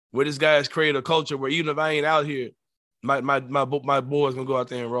leadership? Where this guy has created a culture where even if I ain't out here, my boy's gonna go out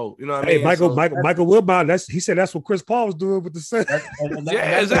there and roll. You know what I Hey, mean? Michael Wilbon, he said that's what Chris Paul was doing with the Suns.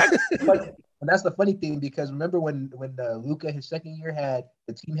 Exactly. And that's the funny thing, because remember when Luka his second year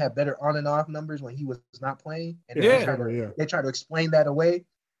the team had better on and off numbers when he was not playing, and they try to explain that away.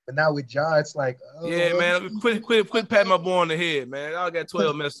 But now with Ja, it's like, man, quit patting my boy on the head, man. I got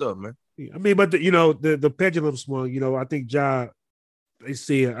 12 messed up, man. I mean, but the pendulum swung. I think Ja. I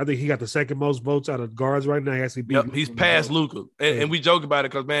think he got the second most votes out of guards right now. He actually beat. He's past Luka, and we joke about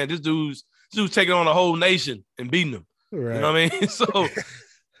it because man, this dude's taking on a whole nation and beating them. Right. You know what I mean?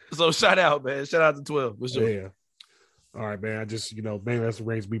 So shout out, man. Shout out to 12. For sure. Yeah. All right, man. I just maybe that's the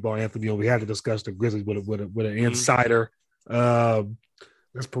Reigns B-ball Anthony. We had to discuss the Grizzlies with an insider.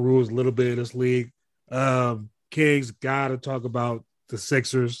 Let's peruse a little bit of this league. Kings got to talk about the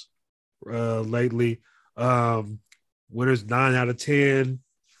Sixers lately. Winners 9 out of 10.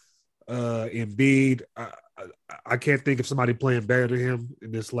 Embiid, I can't think of somebody playing better than him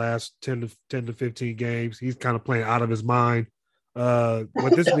in this last 10 to 15 games. He's kind of playing out of his mind.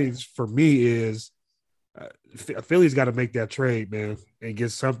 What this means for me is Philly's got to make that trade, man, and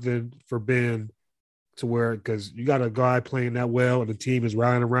get something for Ben to where, because you got a guy playing that well and the team is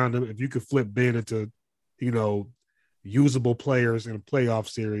rallying around him. If you could flip Ben into, usable players in a playoff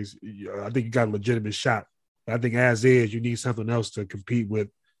series, I think you got a legitimate shot. I think as is, you need something else to compete with,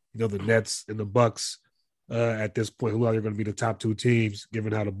 the Nets and the Bucks at this point, who are going to be the top two teams,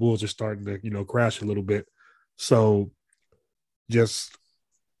 given how the Bulls are starting to, crash a little bit. So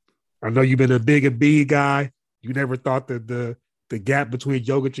I know you've been a big Embiid guy. You never thought that the gap between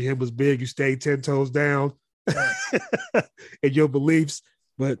Jokic and him was big. You stayed 10 toes down in your beliefs,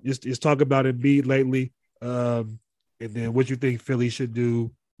 but just talk about Embiid lately. And then what you think Philly should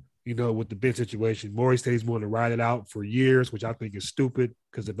do, with the Ben situation. Morey said he's going to ride it out for years, which I think is stupid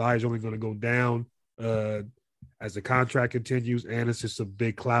because the value is only going to go down as the contract continues, and it's just a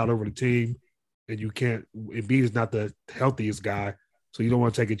big cloud over the team. And Embiid is not the healthiest guy, so you don't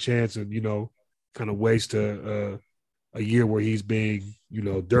want to take a chance and, kind of waste a year where he's being,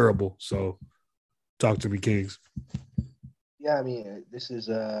 durable. So talk to me, Kings. Yeah, I mean,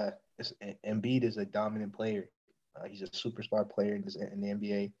 Embiid is a dominant player. He's a superstar player in the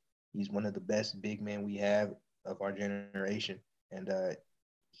NBA. He's one of the best big men we have of our generation. And the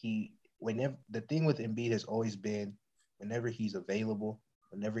thing with Embiid has always been, whenever he's available,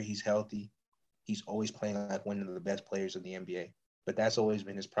 whenever he's healthy, he's always playing like one of the best players in the NBA. But that's always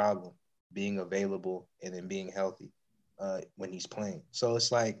been his problem, being available and then being healthy when he's playing. So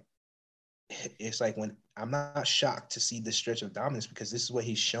it's like when I'm not shocked to see this stretch of dominance, because this is what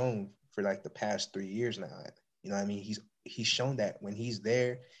he's shown for like the past 3 years now. You know what I mean? He's shown that when he's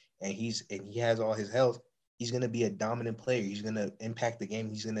there and he has all his health, he's going to be a dominant player. He's going to impact the game.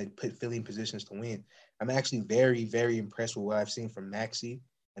 He's going to put Philly in positions to win. I'm actually very, very impressed with what I've seen from Maxey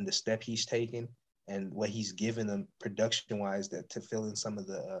and the step he's taken and what he's given them production-wise to fill in some of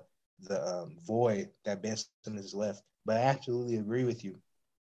the void that Ben Simmons has left. But I absolutely agree with you.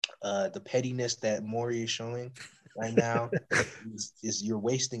 The pettiness that Morey is showing right now is you're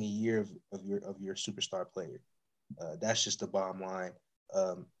wasting a year of your superstar player. That's just the bottom line.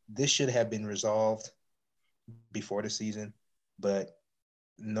 This should have been resolved before the season, but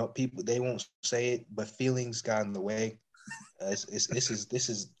no, people, they won't say it, but feelings got in the way.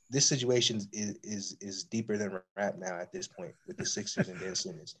 This situation is deeper than rap now at this point with the Sixers and Ben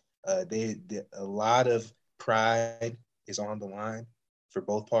Simmons. A lot of pride is on the line for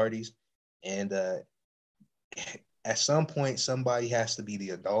both parties, and at some point somebody has to be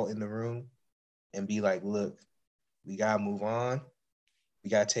the adult in the room and be like, look, we gotta move on, we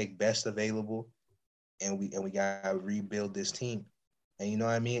gotta take best available, and we gotta rebuild this team. And you know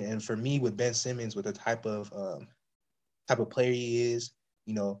what I mean? And for me, with Ben Simmons, with the type of player he is,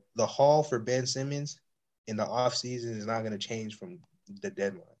 the haul for Ben Simmons in the offseason is not going to change from the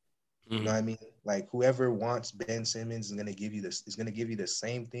deadline. Mm-hmm. You know what I mean? Like, whoever wants Ben Simmons is going to give you the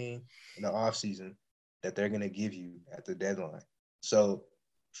same thing in the offseason that they're going to give you at the deadline. So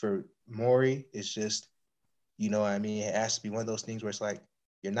for Morey, it's just, you know what I mean? It has to be one of those things where it's like,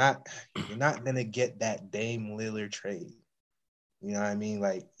 you're not going to get that Dame Lillard trade. You know what I mean?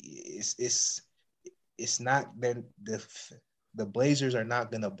 Like, it's not then the Blazers are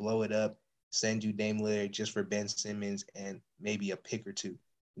not gonna blow it up, send you Dame Lillard just for Ben Simmons and maybe a pick or two.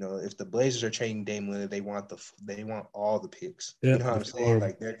 If the Blazers are trading Dame Lillard, they want all the picks. Yeah, you know what I'm saying?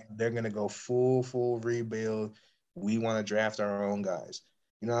 Like, they're gonna go full rebuild. We want to draft our own guys.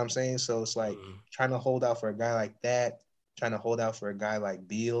 You know what I'm saying? So it's like trying to hold out for a guy like that, trying to hold out for a guy like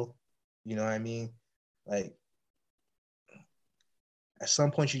Beal. You know what I mean? Like, at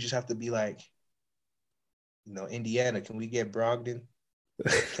some point, you just have to be like, Indiana, can we get Brogdon?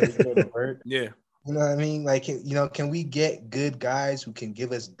 Can we get Levert? Yeah. You know what I mean? Like, can we get good guys who can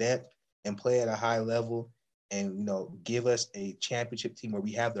give us depth and play at a high level and, give us a championship team where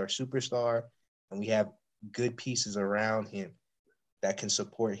we have our superstar and we have good pieces around him that can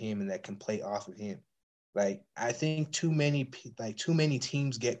support him and that can play off of him. Like, I think too many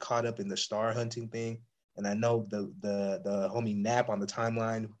teams get caught up in the star hunting thing. And I know the homie Nap on the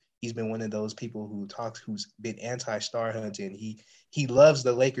timeline, he's been one of those people who's been anti-star hunting. He loves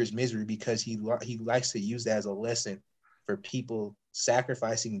the Lakers' misery because he likes to use that as a lesson for people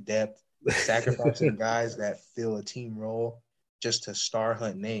sacrificing depth, sacrificing guys that fill a team role just to star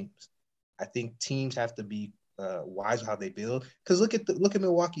hunt names. I think teams have to be wise how they build. Because look at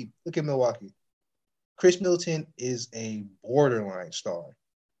Milwaukee. Look at Milwaukee. Chris Middleton is a borderline star.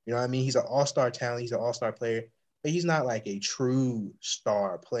 You know what I mean? He's an all-star talent. He's an all-star player. But he's not like a true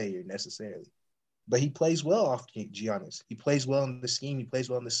star player necessarily. But he plays well off Giannis. He plays well in the scheme. He plays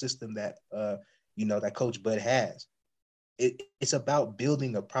well in the system that that Coach Bud has. It's about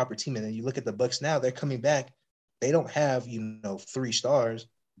building a proper team. And then you look at the Bucks now; they're coming back. They don't have 3 stars,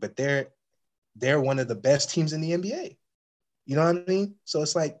 but they're one of the best teams in the NBA. You know what I mean? So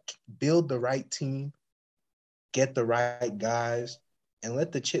it's like build the right team, get the right guys, and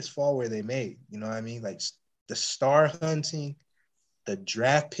let the chips fall where they may. You know what I mean? Like the star hunting, the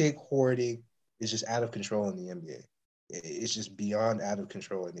draft pick hoarding is just out of control in the NBA. It's just beyond out of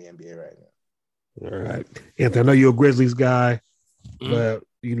control in the NBA right now. All right. Anthony, I know you're a Grizzlies guy, but,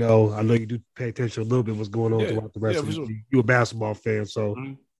 I know you do pay attention a little bit what's going on throughout the rest of the sure. You're a basketball fan, so,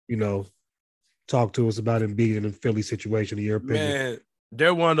 talk to us about Embiid and the Philly situation, in your opinion. Man,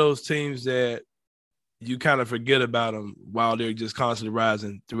 they're one of those teams that you kind of forget about them while they're just constantly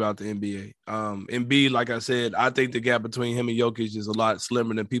rising throughout the NBA. Embiid, like I said, I think the gap between him and Jokic is a lot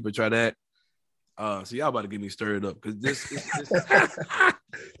slimmer than people try to act. So y'all about to get me stirred up because this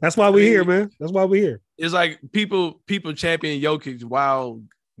That's why we're here, man. That's why we're here. It's like people champion Jokic while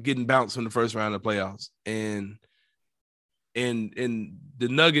getting bounced from the first round of the playoffs. And the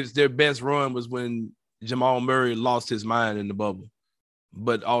Nuggets, their best run was when Jamal Murray lost his mind in the bubble.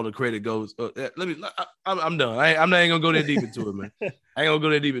 But all the credit goes. I'm done. I'm not even gonna go that deep into it, man. I ain't gonna go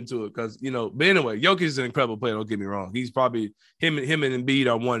that deep into it because But anyway, Jokic is an incredible player. Don't get me wrong. He's probably him and Embiid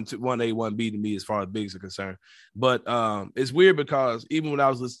are 1A, 1B to me as far as bigs are concerned. But it's weird because even when I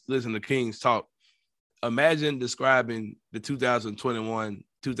was listening to Kings talk, imagine describing the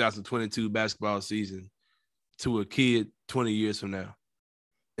 2021-2022 basketball season to a kid 20 years from now,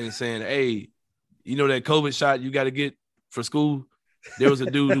 and saying, "Hey, that COVID shot you got to get for school." There was a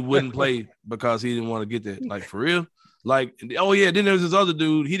dude who wouldn't play because he didn't want to get that. Like, for real? Like, oh yeah, then there was this other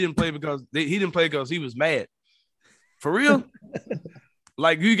dude. He didn't play because he was mad. For real?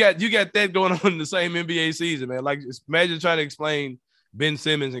 Like, you got that going on in the same NBA season, man. Like, imagine trying to explain Ben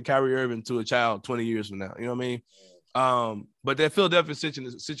Simmons and Kyrie Irving to a child 20 years from now. You know what I mean? But that Philadelphia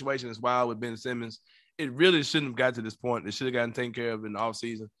situation is wild with Ben Simmons. It really shouldn't have got to this point. It should have gotten taken care of in the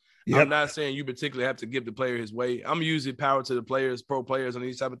offseason. Yep. I'm not saying you particularly have to give the player his way. I'm using power to the players, pro players on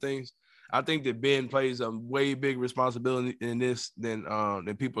these type of things. I think that Ben plays a way big responsibility in this than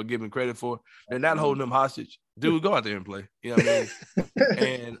people are giving credit for. They're not holding him hostage. Dude, go out there and play. You know what I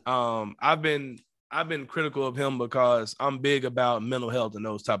mean? And I've been critical of him because I'm big about mental health and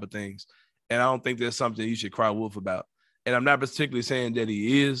those type of things. And I don't think there's something you should cry wolf about. And I'm not particularly saying that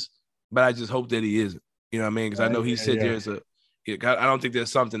he is, but I just hope that he isn't. You know what I mean? Because I know he said there's I don't think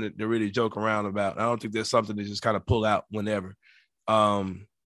there's something to really joke around about. I don't think there's something to just kind of pull out whenever.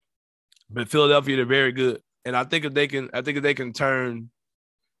 But Philadelphia, they're very good, and I think if they can turn,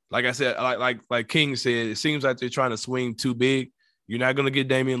 like I said, like King said, it seems like they're trying to swing too big. You're not going to get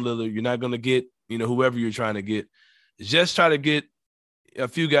Damian Lillard. You're not going to get whoever you're trying to get. Just try to get a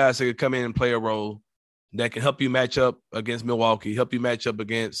few guys that can come in and play a role that can help you match up against Milwaukee, help you match up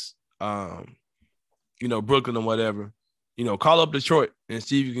against Brooklyn or whatever. Call up Detroit and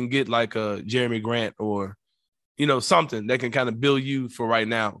see if you can get like a Jeremy Grant or, something that can kind of build you for right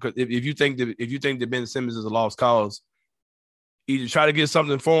now. Because if you think that Ben Simmons is a lost cause, either try to get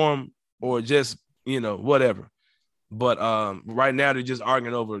something for him or just, whatever. But right now they're just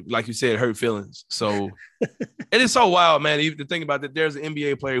arguing over, like you said, hurt feelings. So it is so wild, man. Even to think about that, there's an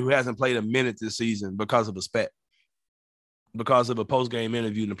NBA player who hasn't played a minute this season because of a spat. Because of a post-game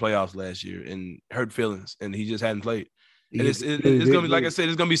interview in the playoffs last year and hurt feelings, and he just hadn't played. And it's gonna be, like I said,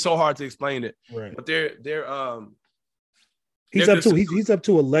 it's gonna be so hard to explain it. Right. But he's up to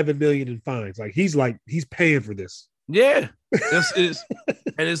 $11 million in fines. Like he's paying for this. Yeah. It's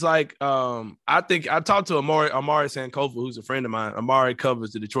And it's like, I think I talked to Amari Sankofa, who's a friend of mine. Amari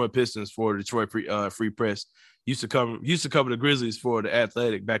covers the Detroit Pistons for the Detroit Free Press. Used to cover the Grizzlies for the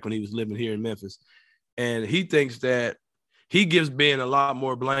Athletic back when he was living here in Memphis. And he thinks that he gives Ben a lot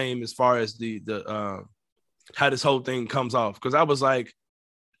more blame as far as the how this whole thing comes off. Because I was like,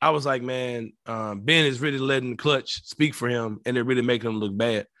 man, Ben is really letting the clutch speak for him, and they're really making him look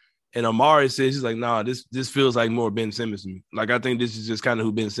bad. And Amari says, he's like, nah, this feels like more Ben Simmons to me. Like, I think this is just kind of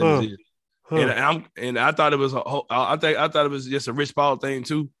who Ben Simmons is. And I thought it was I thought it was just a Rich Paul thing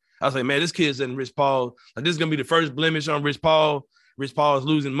too. I was like, man, this kid's letting Rich Paul, like, this is gonna be the first blemish on Rich Paul. Rich Paul is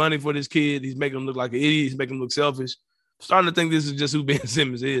losing money for this kid. He's making him look like an idiot. He's making him look selfish. I'm starting to think this is just who Ben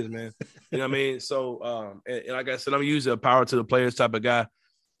Simmons is, man. You know what I mean? So, and like I said, I'm usually a power to the players type of guy.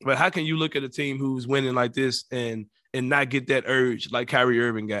 But how can you look at a team who's winning like this and not get that urge like Kyrie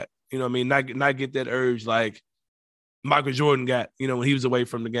Irving got? You know what I mean? Not get that urge like Michael Jordan got, you know, when he was away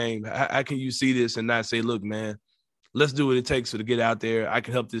from the game. How can you see this and not say, look, man, let's do what it takes to get out there. I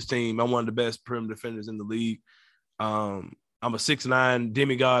can help this team. I'm one of the best perimeter defenders in the league. I'm a 6'9"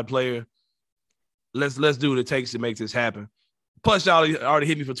 demigod player. Let's do what it takes to make this happen. Plus, y'all already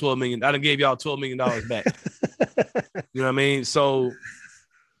hit me for $12 million. I done gave y'all $12 million back. You know what I mean? So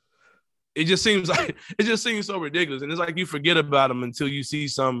it just seems so ridiculous. And it's like you forget about them until you see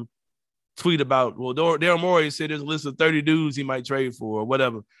some tweet about, well, Daryl Morey said there's a list of 30 dudes he might trade for or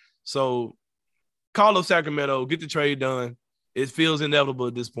whatever. So call up Sacramento, get the trade done. It feels inevitable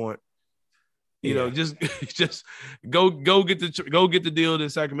at this point. You know, just go get the deal that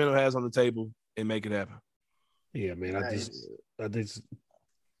Sacramento has on the table and make it happen. Yeah, man.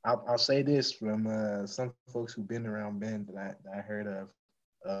 I'll say this from some folks who've been around Ben that I heard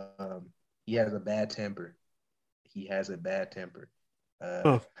of. He has a bad temper.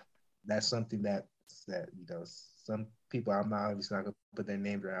 That's something that you know, some people, I'm not obviously not gonna put their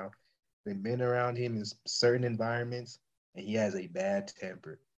names around. They've been around him in certain environments, and he has a bad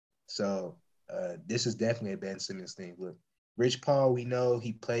temper. So this is definitely a Ben Simmons thing. Look, Rich Paul, we know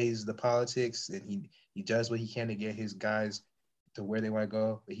he plays the politics and he does what he can to get his guys to where they want to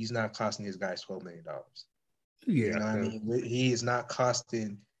go, but he's not costing his guys $12 million. Yeah, you know what I mean? He is not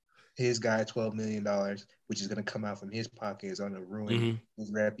costing his guy $12 million, which is going to come out from his pocket, is going to ruin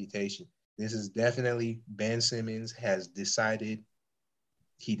his reputation. This is definitely Ben Simmons has decided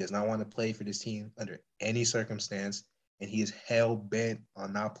he does not want to play for this team under any circumstance, and he is hell-bent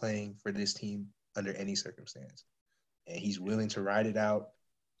on not playing for this team under any circumstance. And he's willing to ride it out.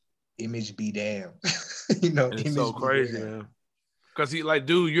 Image be damned. You know, it's so crazy, man. Because he like,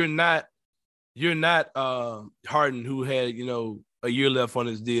 dude, you're not Harden, who had, you know, a year left on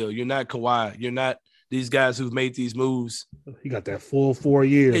his deal. You're not Kawhi. You're not these guys who've made these moves. He got that full 4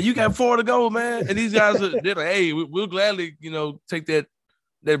 years. Yeah, you got 4 to go, man. And these guys they're like, hey, we'll gladly, you know, take that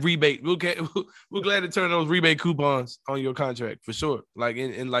rebate. We'll gladly turn those rebate coupons on your contract for sure. Like,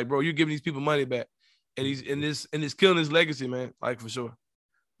 and like, bro, you're giving these people money back, and he's killing his legacy, man. Like, for sure.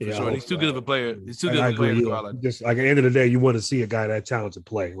 For sure. And he's too good of a player. He's too good of a player to go out like that. Just like at the end of the day, you want to see a guy that talented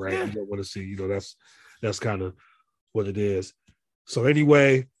play, right? Yeah. You don't want to see, you know, that's kind of what it is. So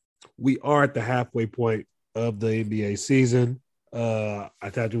anyway, we are at the halfway point of the NBA season. I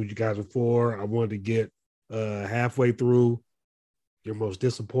talked to you guys before. I wanted to get halfway through. Your most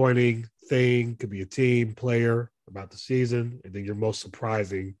disappointing thing could be a team player about the season, and then your most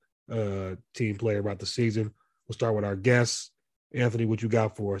surprising team player about the season. We'll start with our guests. Anthony, what you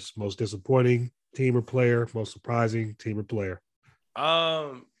got for us? Most disappointing team or player, most surprising team or player?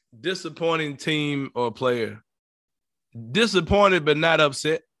 Disappointing team or player. Disappointed but not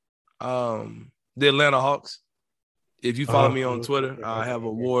upset. The Atlanta Hawks. If you follow me on Twitter, I have a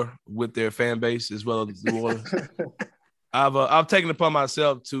war with their fan base as well as the Warriors. I've taken it upon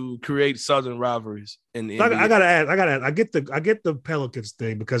myself to create Southern rivalries in the NBA. I gotta add. I get the Pelicans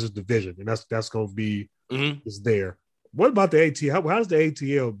thing because it's division, and that's gonna be it's there. What about the ATL? How does the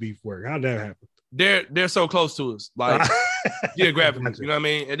ATL beef work? How did that happen? They're so close to us, like geographically. You know what I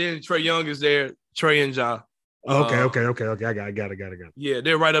mean? And then Trae Young is there. Trae and Ja. Okay. I got it. Yeah,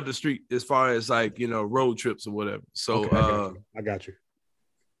 they're right up the street as far as like, you know, road trips or whatever. So I got you.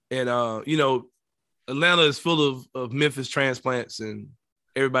 And you know, Atlanta is full of Memphis transplants, and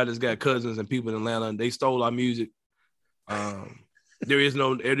everybody's got cousins and people in Atlanta, and they stole our music. There is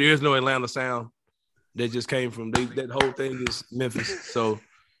no Atlanta sound that just came from that whole thing is Memphis. So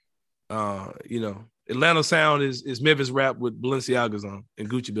you know, Atlanta sound is Memphis rap with Balenciagas on and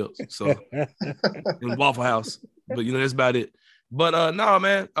Gucci belts. So and Waffle House. But you know, that's about it. But no,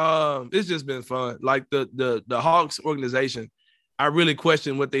 man, it's just been fun. Like the Hawks organization, I really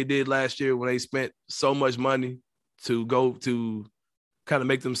question what they did last year when they spent so much money to go to kind of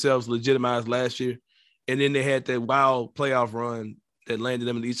make themselves legitimized last year. And then they had that wild playoff run that landed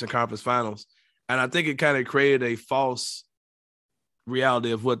them in the Eastern Conference Finals. And I think it kind of created a false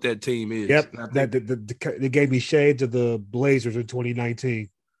reality of what that team is. Yep, they gave me shades of the Blazers in 2019.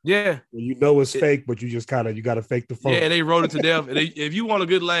 Yeah. You know it's fake, but you got to fake the funk. Yeah, and they wrote it to death. And if you want a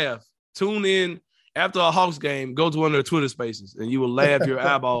good laugh, tune in after a Hawks game, go to one of their Twitter spaces, and you will laugh your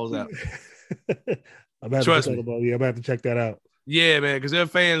eyeballs out. Trust me. I'm going to have to check that out. Yeah, man, because their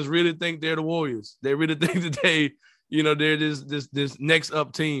fans really think they're the Warriors. They really think that they're this next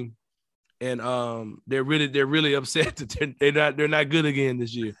up team, and they're really upset that they're not good again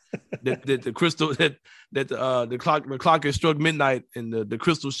this year. that the clock has struck midnight and the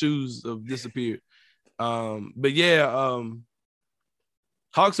crystal shoes have disappeared. But yeah,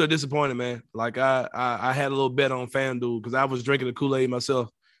 Hawks are disappointed, man. Like I had a little bet on FanDuel because I was drinking the Kool-Aid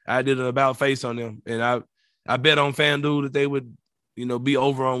myself. I did an about face on them, and I bet on FanDuel that they would, be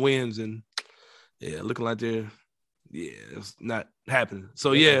over on wins, and yeah, looking like it's not happening.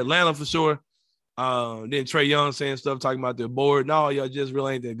 So yeah, Atlanta for sure. Then Trae Young saying stuff talking about their board. No, y'all just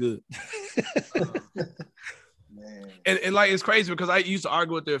really ain't that good. Man. And like it's crazy because I used to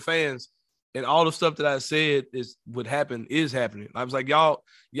argue with their fans, and all the stuff that I said would happen is happening. I was like, y'all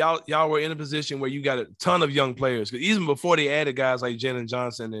were in a position where you got a ton of young players. Because even before they added guys like Jalen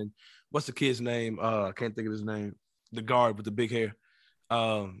Johnson and what's the kid's name? I can't think of his name. The guard with the big hair.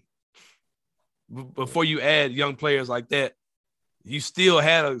 Before you add young players like that, you still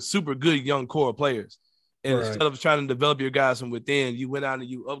had a super good young core of players. And instead of trying to develop your guys from within, you went out and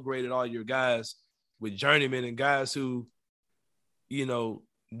you upgraded all your guys with journeymen and guys who,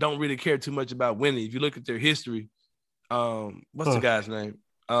 don't really care too much about winning. If you look at their history, what's the guy's name?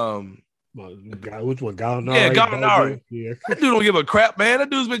 Which one? Gallinari? Yeah, Gallinari. Yeah. That dude don't give a crap, man. That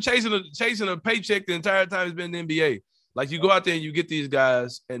dude's been chasing a paycheck the entire time he's been in the NBA. Like, you go out there and you get these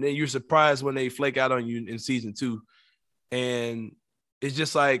guys, and then you're surprised when they flake out on you in season 2. And it's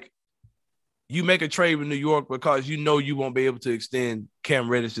just like you make a trade with New York because you won't be able to extend Cam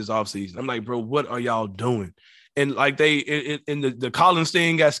Reddish this offseason. I'm like, bro, what are y'all doing? And like the Collins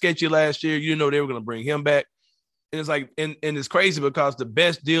thing got sketchy last year. They were going to bring him back. And it's like, and it's crazy because the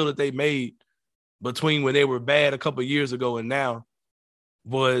best deal that they made between when they were bad a couple of years ago and now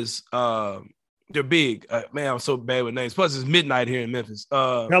was they're big. Man, I'm so bad with names. Plus, it's midnight here in Memphis.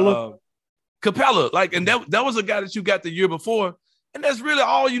 Capella. Like, and that was a guy that you got the year before. And that's really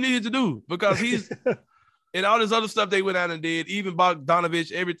all you needed to do because he's and all this other stuff they went out and did, even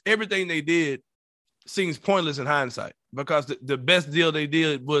Bogdanovich, everything they did seems pointless in hindsight because the best deal they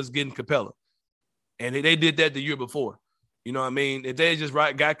did was getting Capella. And they did that the year before. You know what I mean? If they had just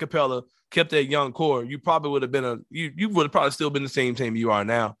got Capella, kept that young core, you probably would have been you would have probably still been the same team you are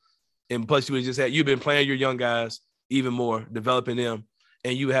now. And plus you've been playing your young guys even more, developing them,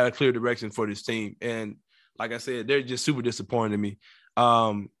 and you had a clear direction for this team. And like I said, they're just super disappointing to me.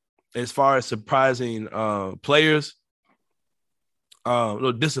 As far as surprising players,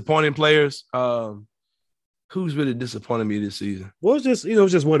 little disappointing players, who's really disappointed me this season? Well, it's just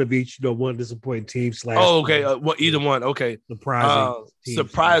one of each, one disappointing team / Oh, okay. Either one. Okay.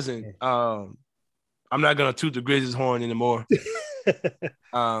 Surprising. I'm not going to toot the Grizzlies horn anymore.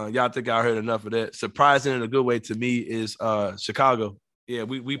 Y'all think I heard enough of that. Surprising in a good way to me is Chicago. Yeah,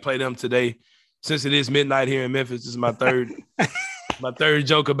 we play them today. Since it is midnight here in Memphis, this is my third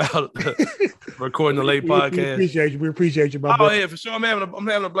joke about recording a late podcast. We appreciate you, my boy. Yeah, for sure. I'm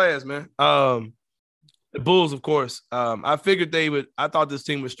having a blast, man. The Bulls, of course. I figured I thought this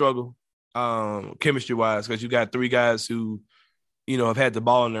team would struggle chemistry wise because you got 3 guys who, have had the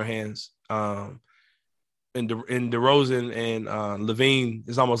ball in their hands. And DeRozan and Levine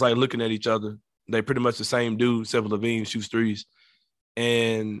is almost like looking at each other. They're pretty much the same dude, except for Levine shoots threes.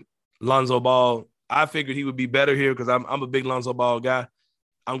 And Lonzo Ball, I figured he would be better here because I'm a big Lonzo Ball guy.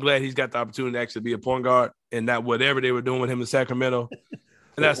 I'm glad he's got the opportunity to actually be a point guard and not whatever they were doing with him in Sacramento.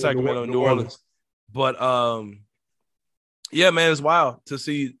 And that's Sacramento and New Orleans. But, yeah, man, it's wild to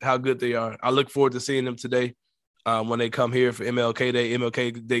see how good they are. I look forward to seeing them today when they come here for MLK Day.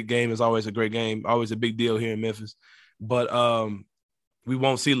 MLK Day game is always a great game, always a big deal here in Memphis. But we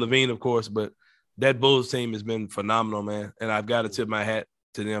won't see Levine, of course, but that Bulls team has been phenomenal, man. And I've got to tip my hat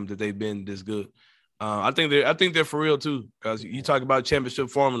to them that they've been this good. I think they're for real too, because you talk about championship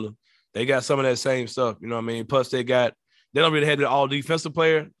formula. They got some of that same stuff, you know what I mean? Plus they don't really have the all defensive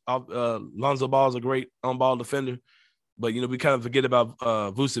player. Lonzo Ball is a great on-ball defender, but we kind of forget about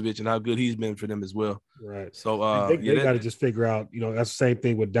Vucevic and how good he's been for them as well. Right. So they got to just figure out, that's the same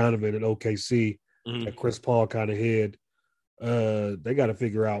thing with Donovan and OKC that Chris Paul kind of had. They got to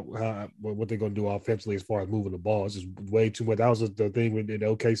figure out what they're going to do offensively as far as moving the ball. It's just way too much. That was the thing in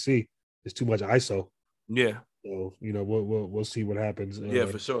OKC. It's too much ISO. Yeah. So we'll see what happens. Yeah,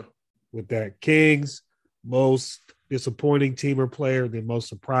 for sure. With that, Kings most disappointing team or player, the most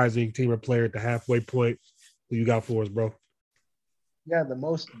surprising team or player at the halfway point. Who you got for us, bro? Yeah, the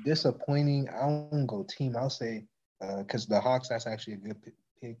most disappointing. I won't go team. I'll say because the Hawks. That's actually a good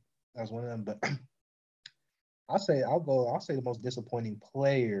pick. That was one of them, but. I'll say the most disappointing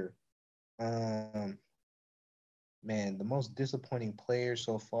player. Man, the most disappointing player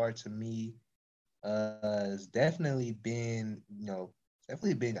so far to me has definitely been,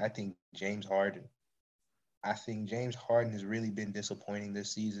 I think James Harden. I think James Harden has really been disappointing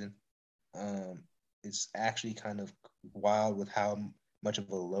this season. It's actually kind of wild with how much of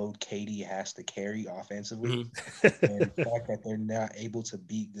a load KD has to carry offensively, and the fact that they're not able to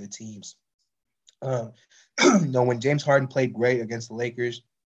beat good teams. When James Harden played great against the Lakers,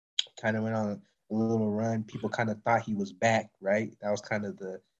 kind of went on a little run, people kind of thought he was back, right? That was kind of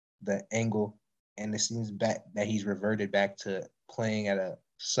the angle, and it seems that he's reverted back to playing at a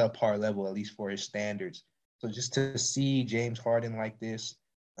subpar level, at least for his standards. So just to see James Harden like this,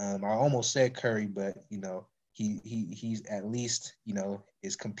 I almost said Curry, but he's at least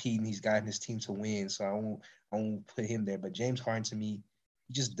is competing. He's gotten his team to win, so I won't put him there. But James Harden to me,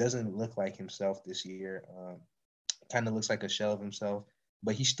 he just doesn't look like himself this year. Kind of looks like a shell of himself,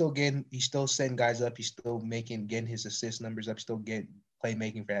 but he's still setting guys up. He's still getting his assist numbers up. Still getting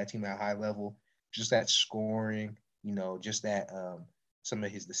playmaking for that team at a high level. Just that scoring, just that some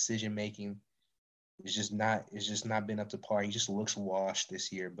of his decision making is just not been up to par. He just looks washed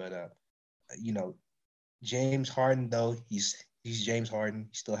this year. But James Harden though, he's James Harden.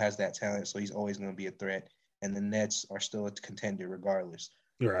 He still has that talent, so he's always going to be a threat. And the Nets are still a contender regardless.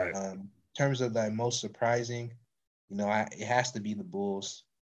 Right. In terms of the most surprising, it has to be the Bulls.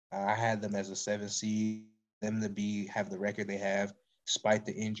 I had them as a 7 seed, them to have the record they have, despite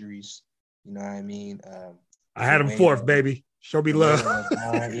the injuries. You know what I mean? I had them fourth, baby. Show me love.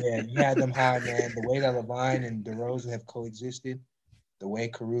 Yeah, you had them high, man. The way that LeBron and DeRozan have coexisted, the way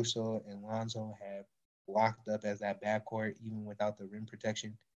Caruso and Lonzo have locked up as that backcourt, even without the rim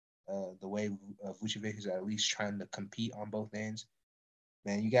protection, the way Vucevic is at least trying to compete on both ends.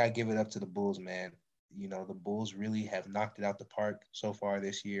 Man, you got to give it up to the Bulls, man. The Bulls really have knocked it out the park so far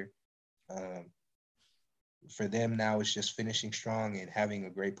this year. For them now, it's just finishing strong and having a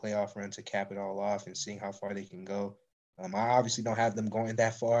great playoff run to cap it all off and seeing how far they can go. I obviously don't have them going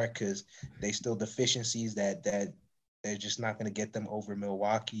that far because they still deficiencies that they're just not going to get them over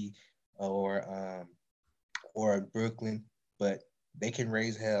Milwaukee or Brooklyn, but they can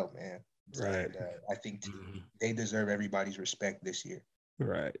raise hell, man. Right. And, I think they deserve everybody's respect this year.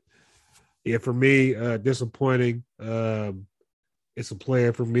 Right. Yeah, for me, disappointing. It's a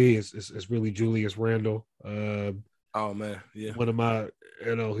player for me. It's really Julius Randle. Oh man, yeah. One of my,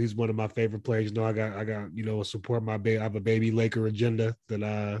 he's one of my favorite players. I got support my baby. I have a baby Laker agenda that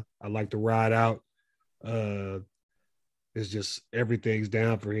I like to ride out. It's just everything's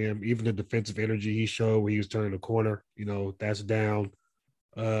down for him. Even the defensive energy he showed when he was turning the corner, that's down.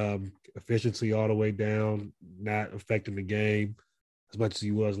 Efficiency all the way down, not affecting the game as much as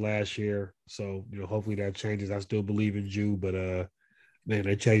he was last year. So, hopefully that changes. I still believe in Ju, but man,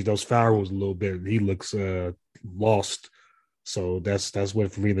 they changed those foul rules a little bit and he looks lost. So that's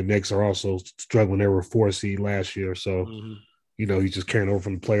what for me. The Knicks are also struggling. They were 4 seed last year. So, he's just carrying over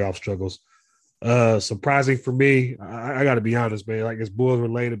from the playoff struggles. Surprising for me, I got to be honest, man. Like it's Bulls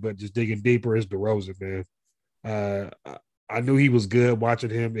related, but just digging deeper is DeRozan, man. I knew he was good watching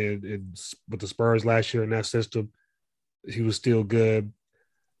him in with the Spurs last year in that system. He was still good,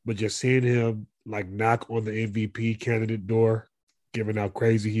 but just seeing him like knock on the MVP candidate door, given how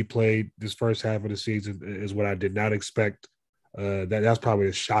crazy he played this first half of the season, is what I did not expect. That's probably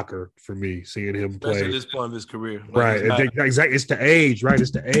a shocker for me, seeing him play. Especially at this point of his career. Right. Exactly. It's the age, right?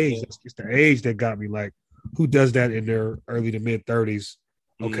 It's the age. It's the age that got me. Like, who does that in their early to mid-30s?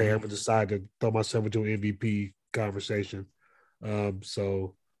 Okay, I'm going to decide to throw myself into an MVP conversation.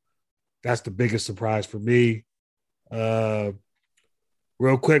 So that's the biggest surprise for me.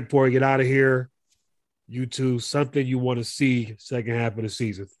 Real quick before we get out of here, you two, something you want to see second half of the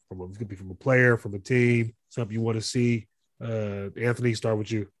season it could be from a player, from a team, something you want to see. Anthony, start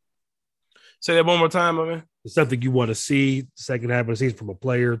with you. Say that one more time, my man. Something you want to see second half of the season from a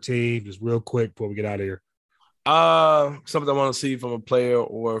player, team, just real quick before we get out of here. Something I want to see from a player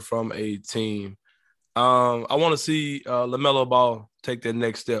or from a team. I want to see LaMelo Ball take that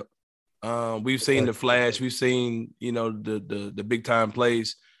next step. We've seen the flash. We've seen, the big time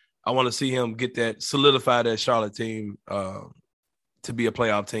plays. I want to see him solidify that Charlotte team to be a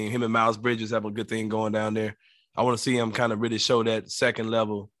playoff team. Him and Miles Bridges have a good thing going down there. I want to see him kind of really show that second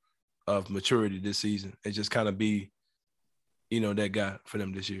level of maturity this season and just kind of be, that guy for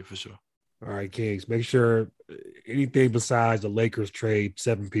them this year for sure. All right, Kings, make sure anything besides the Lakers trade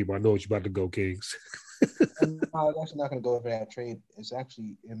 7 people. I know what you're about to go, Kings. I'm actually not going to go over that trade. It's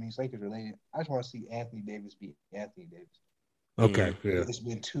actually, it's Lakers related. I just want to see Anthony Davis be Anthony Davis. Okay, yeah. It's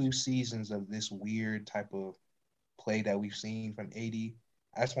been 2 seasons of this weird type of play that we've seen from AD.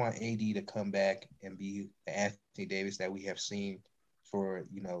 I just want AD to come back and be the Anthony Davis that we have seen for,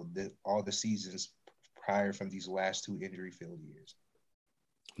 all the seasons prior from these last 2 injury-filled years.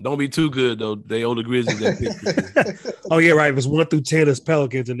 Don't be too good, though. They owe the Grizzlies that pick. Oh, yeah, right. If it's 1 through 10, it's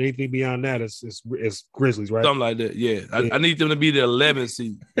Pelicans, and anything beyond that, it's Grizzlies, right? Something like that, yeah. I need them to be the 11th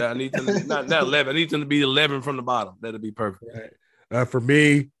seed. I need them to, not 11. I need them to be 11 from the bottom. That'll be perfect. Right. For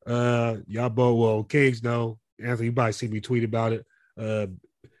me, y'all both, Kings know. Anthony, you probably see me tweet about it.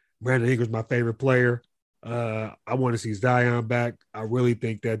 Brandon Ingram's my favorite player. I want to see Zion back. I really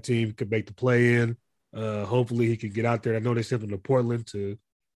think that team could make the play-in. Hopefully he can get out there. I know they sent him to Portland to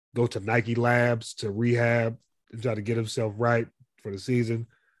go to Nike Labs to rehab and try to get himself right for the season.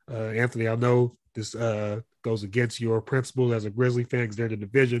 Anthony, I know this goes against your principle as a Grizzly fan because they're in the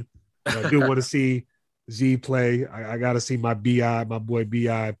division. But I do want to see Z play. I got to see my boy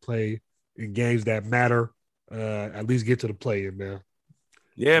B.I. play in games that matter. At least get to the play-in, man.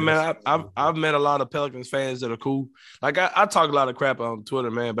 Yeah, man. I've met a lot of Pelicans fans that are cool. Like I talk a lot of crap on Twitter,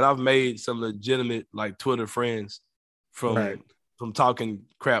 man, but I've made some legitimate Twitter friends from talking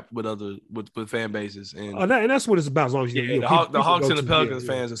crap with with fan bases, and that's what it's about. As long as the Hawks and the Pelicans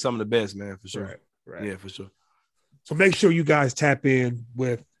fans are some of the best, man, for sure. Right. Yeah, for sure. So make sure you guys tap in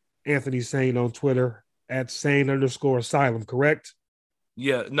with Anthony Sane on Twitter at @Sane_Asylum. Correct?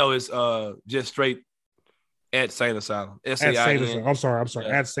 Yeah. No, it's just straight at Sane Asylum. S-A-I-N. I'm sorry.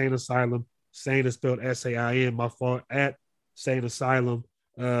 Yeah. At Sane Asylum. Sane is spelled S-A-I-N. My fault. At Sane Asylum.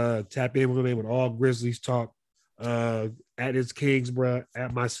 Tap in with me with all Grizzlies talk. At its Kings, bruh,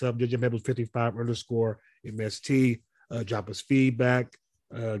 at myself, DJ55_MST. Drop us feedback,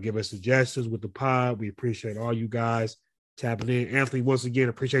 give us suggestions with the pod. We appreciate all you guys tapping in. Anthony, once again,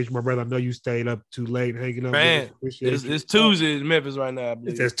 appreciate you, my brother. I know you stayed up too late hanging up. Man, it's Tuesday in Memphis right now, I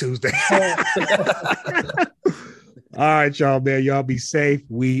believe. It's Tuesday. All right, y'all, man. Y'all be safe.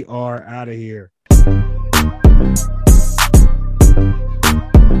 We are out of here.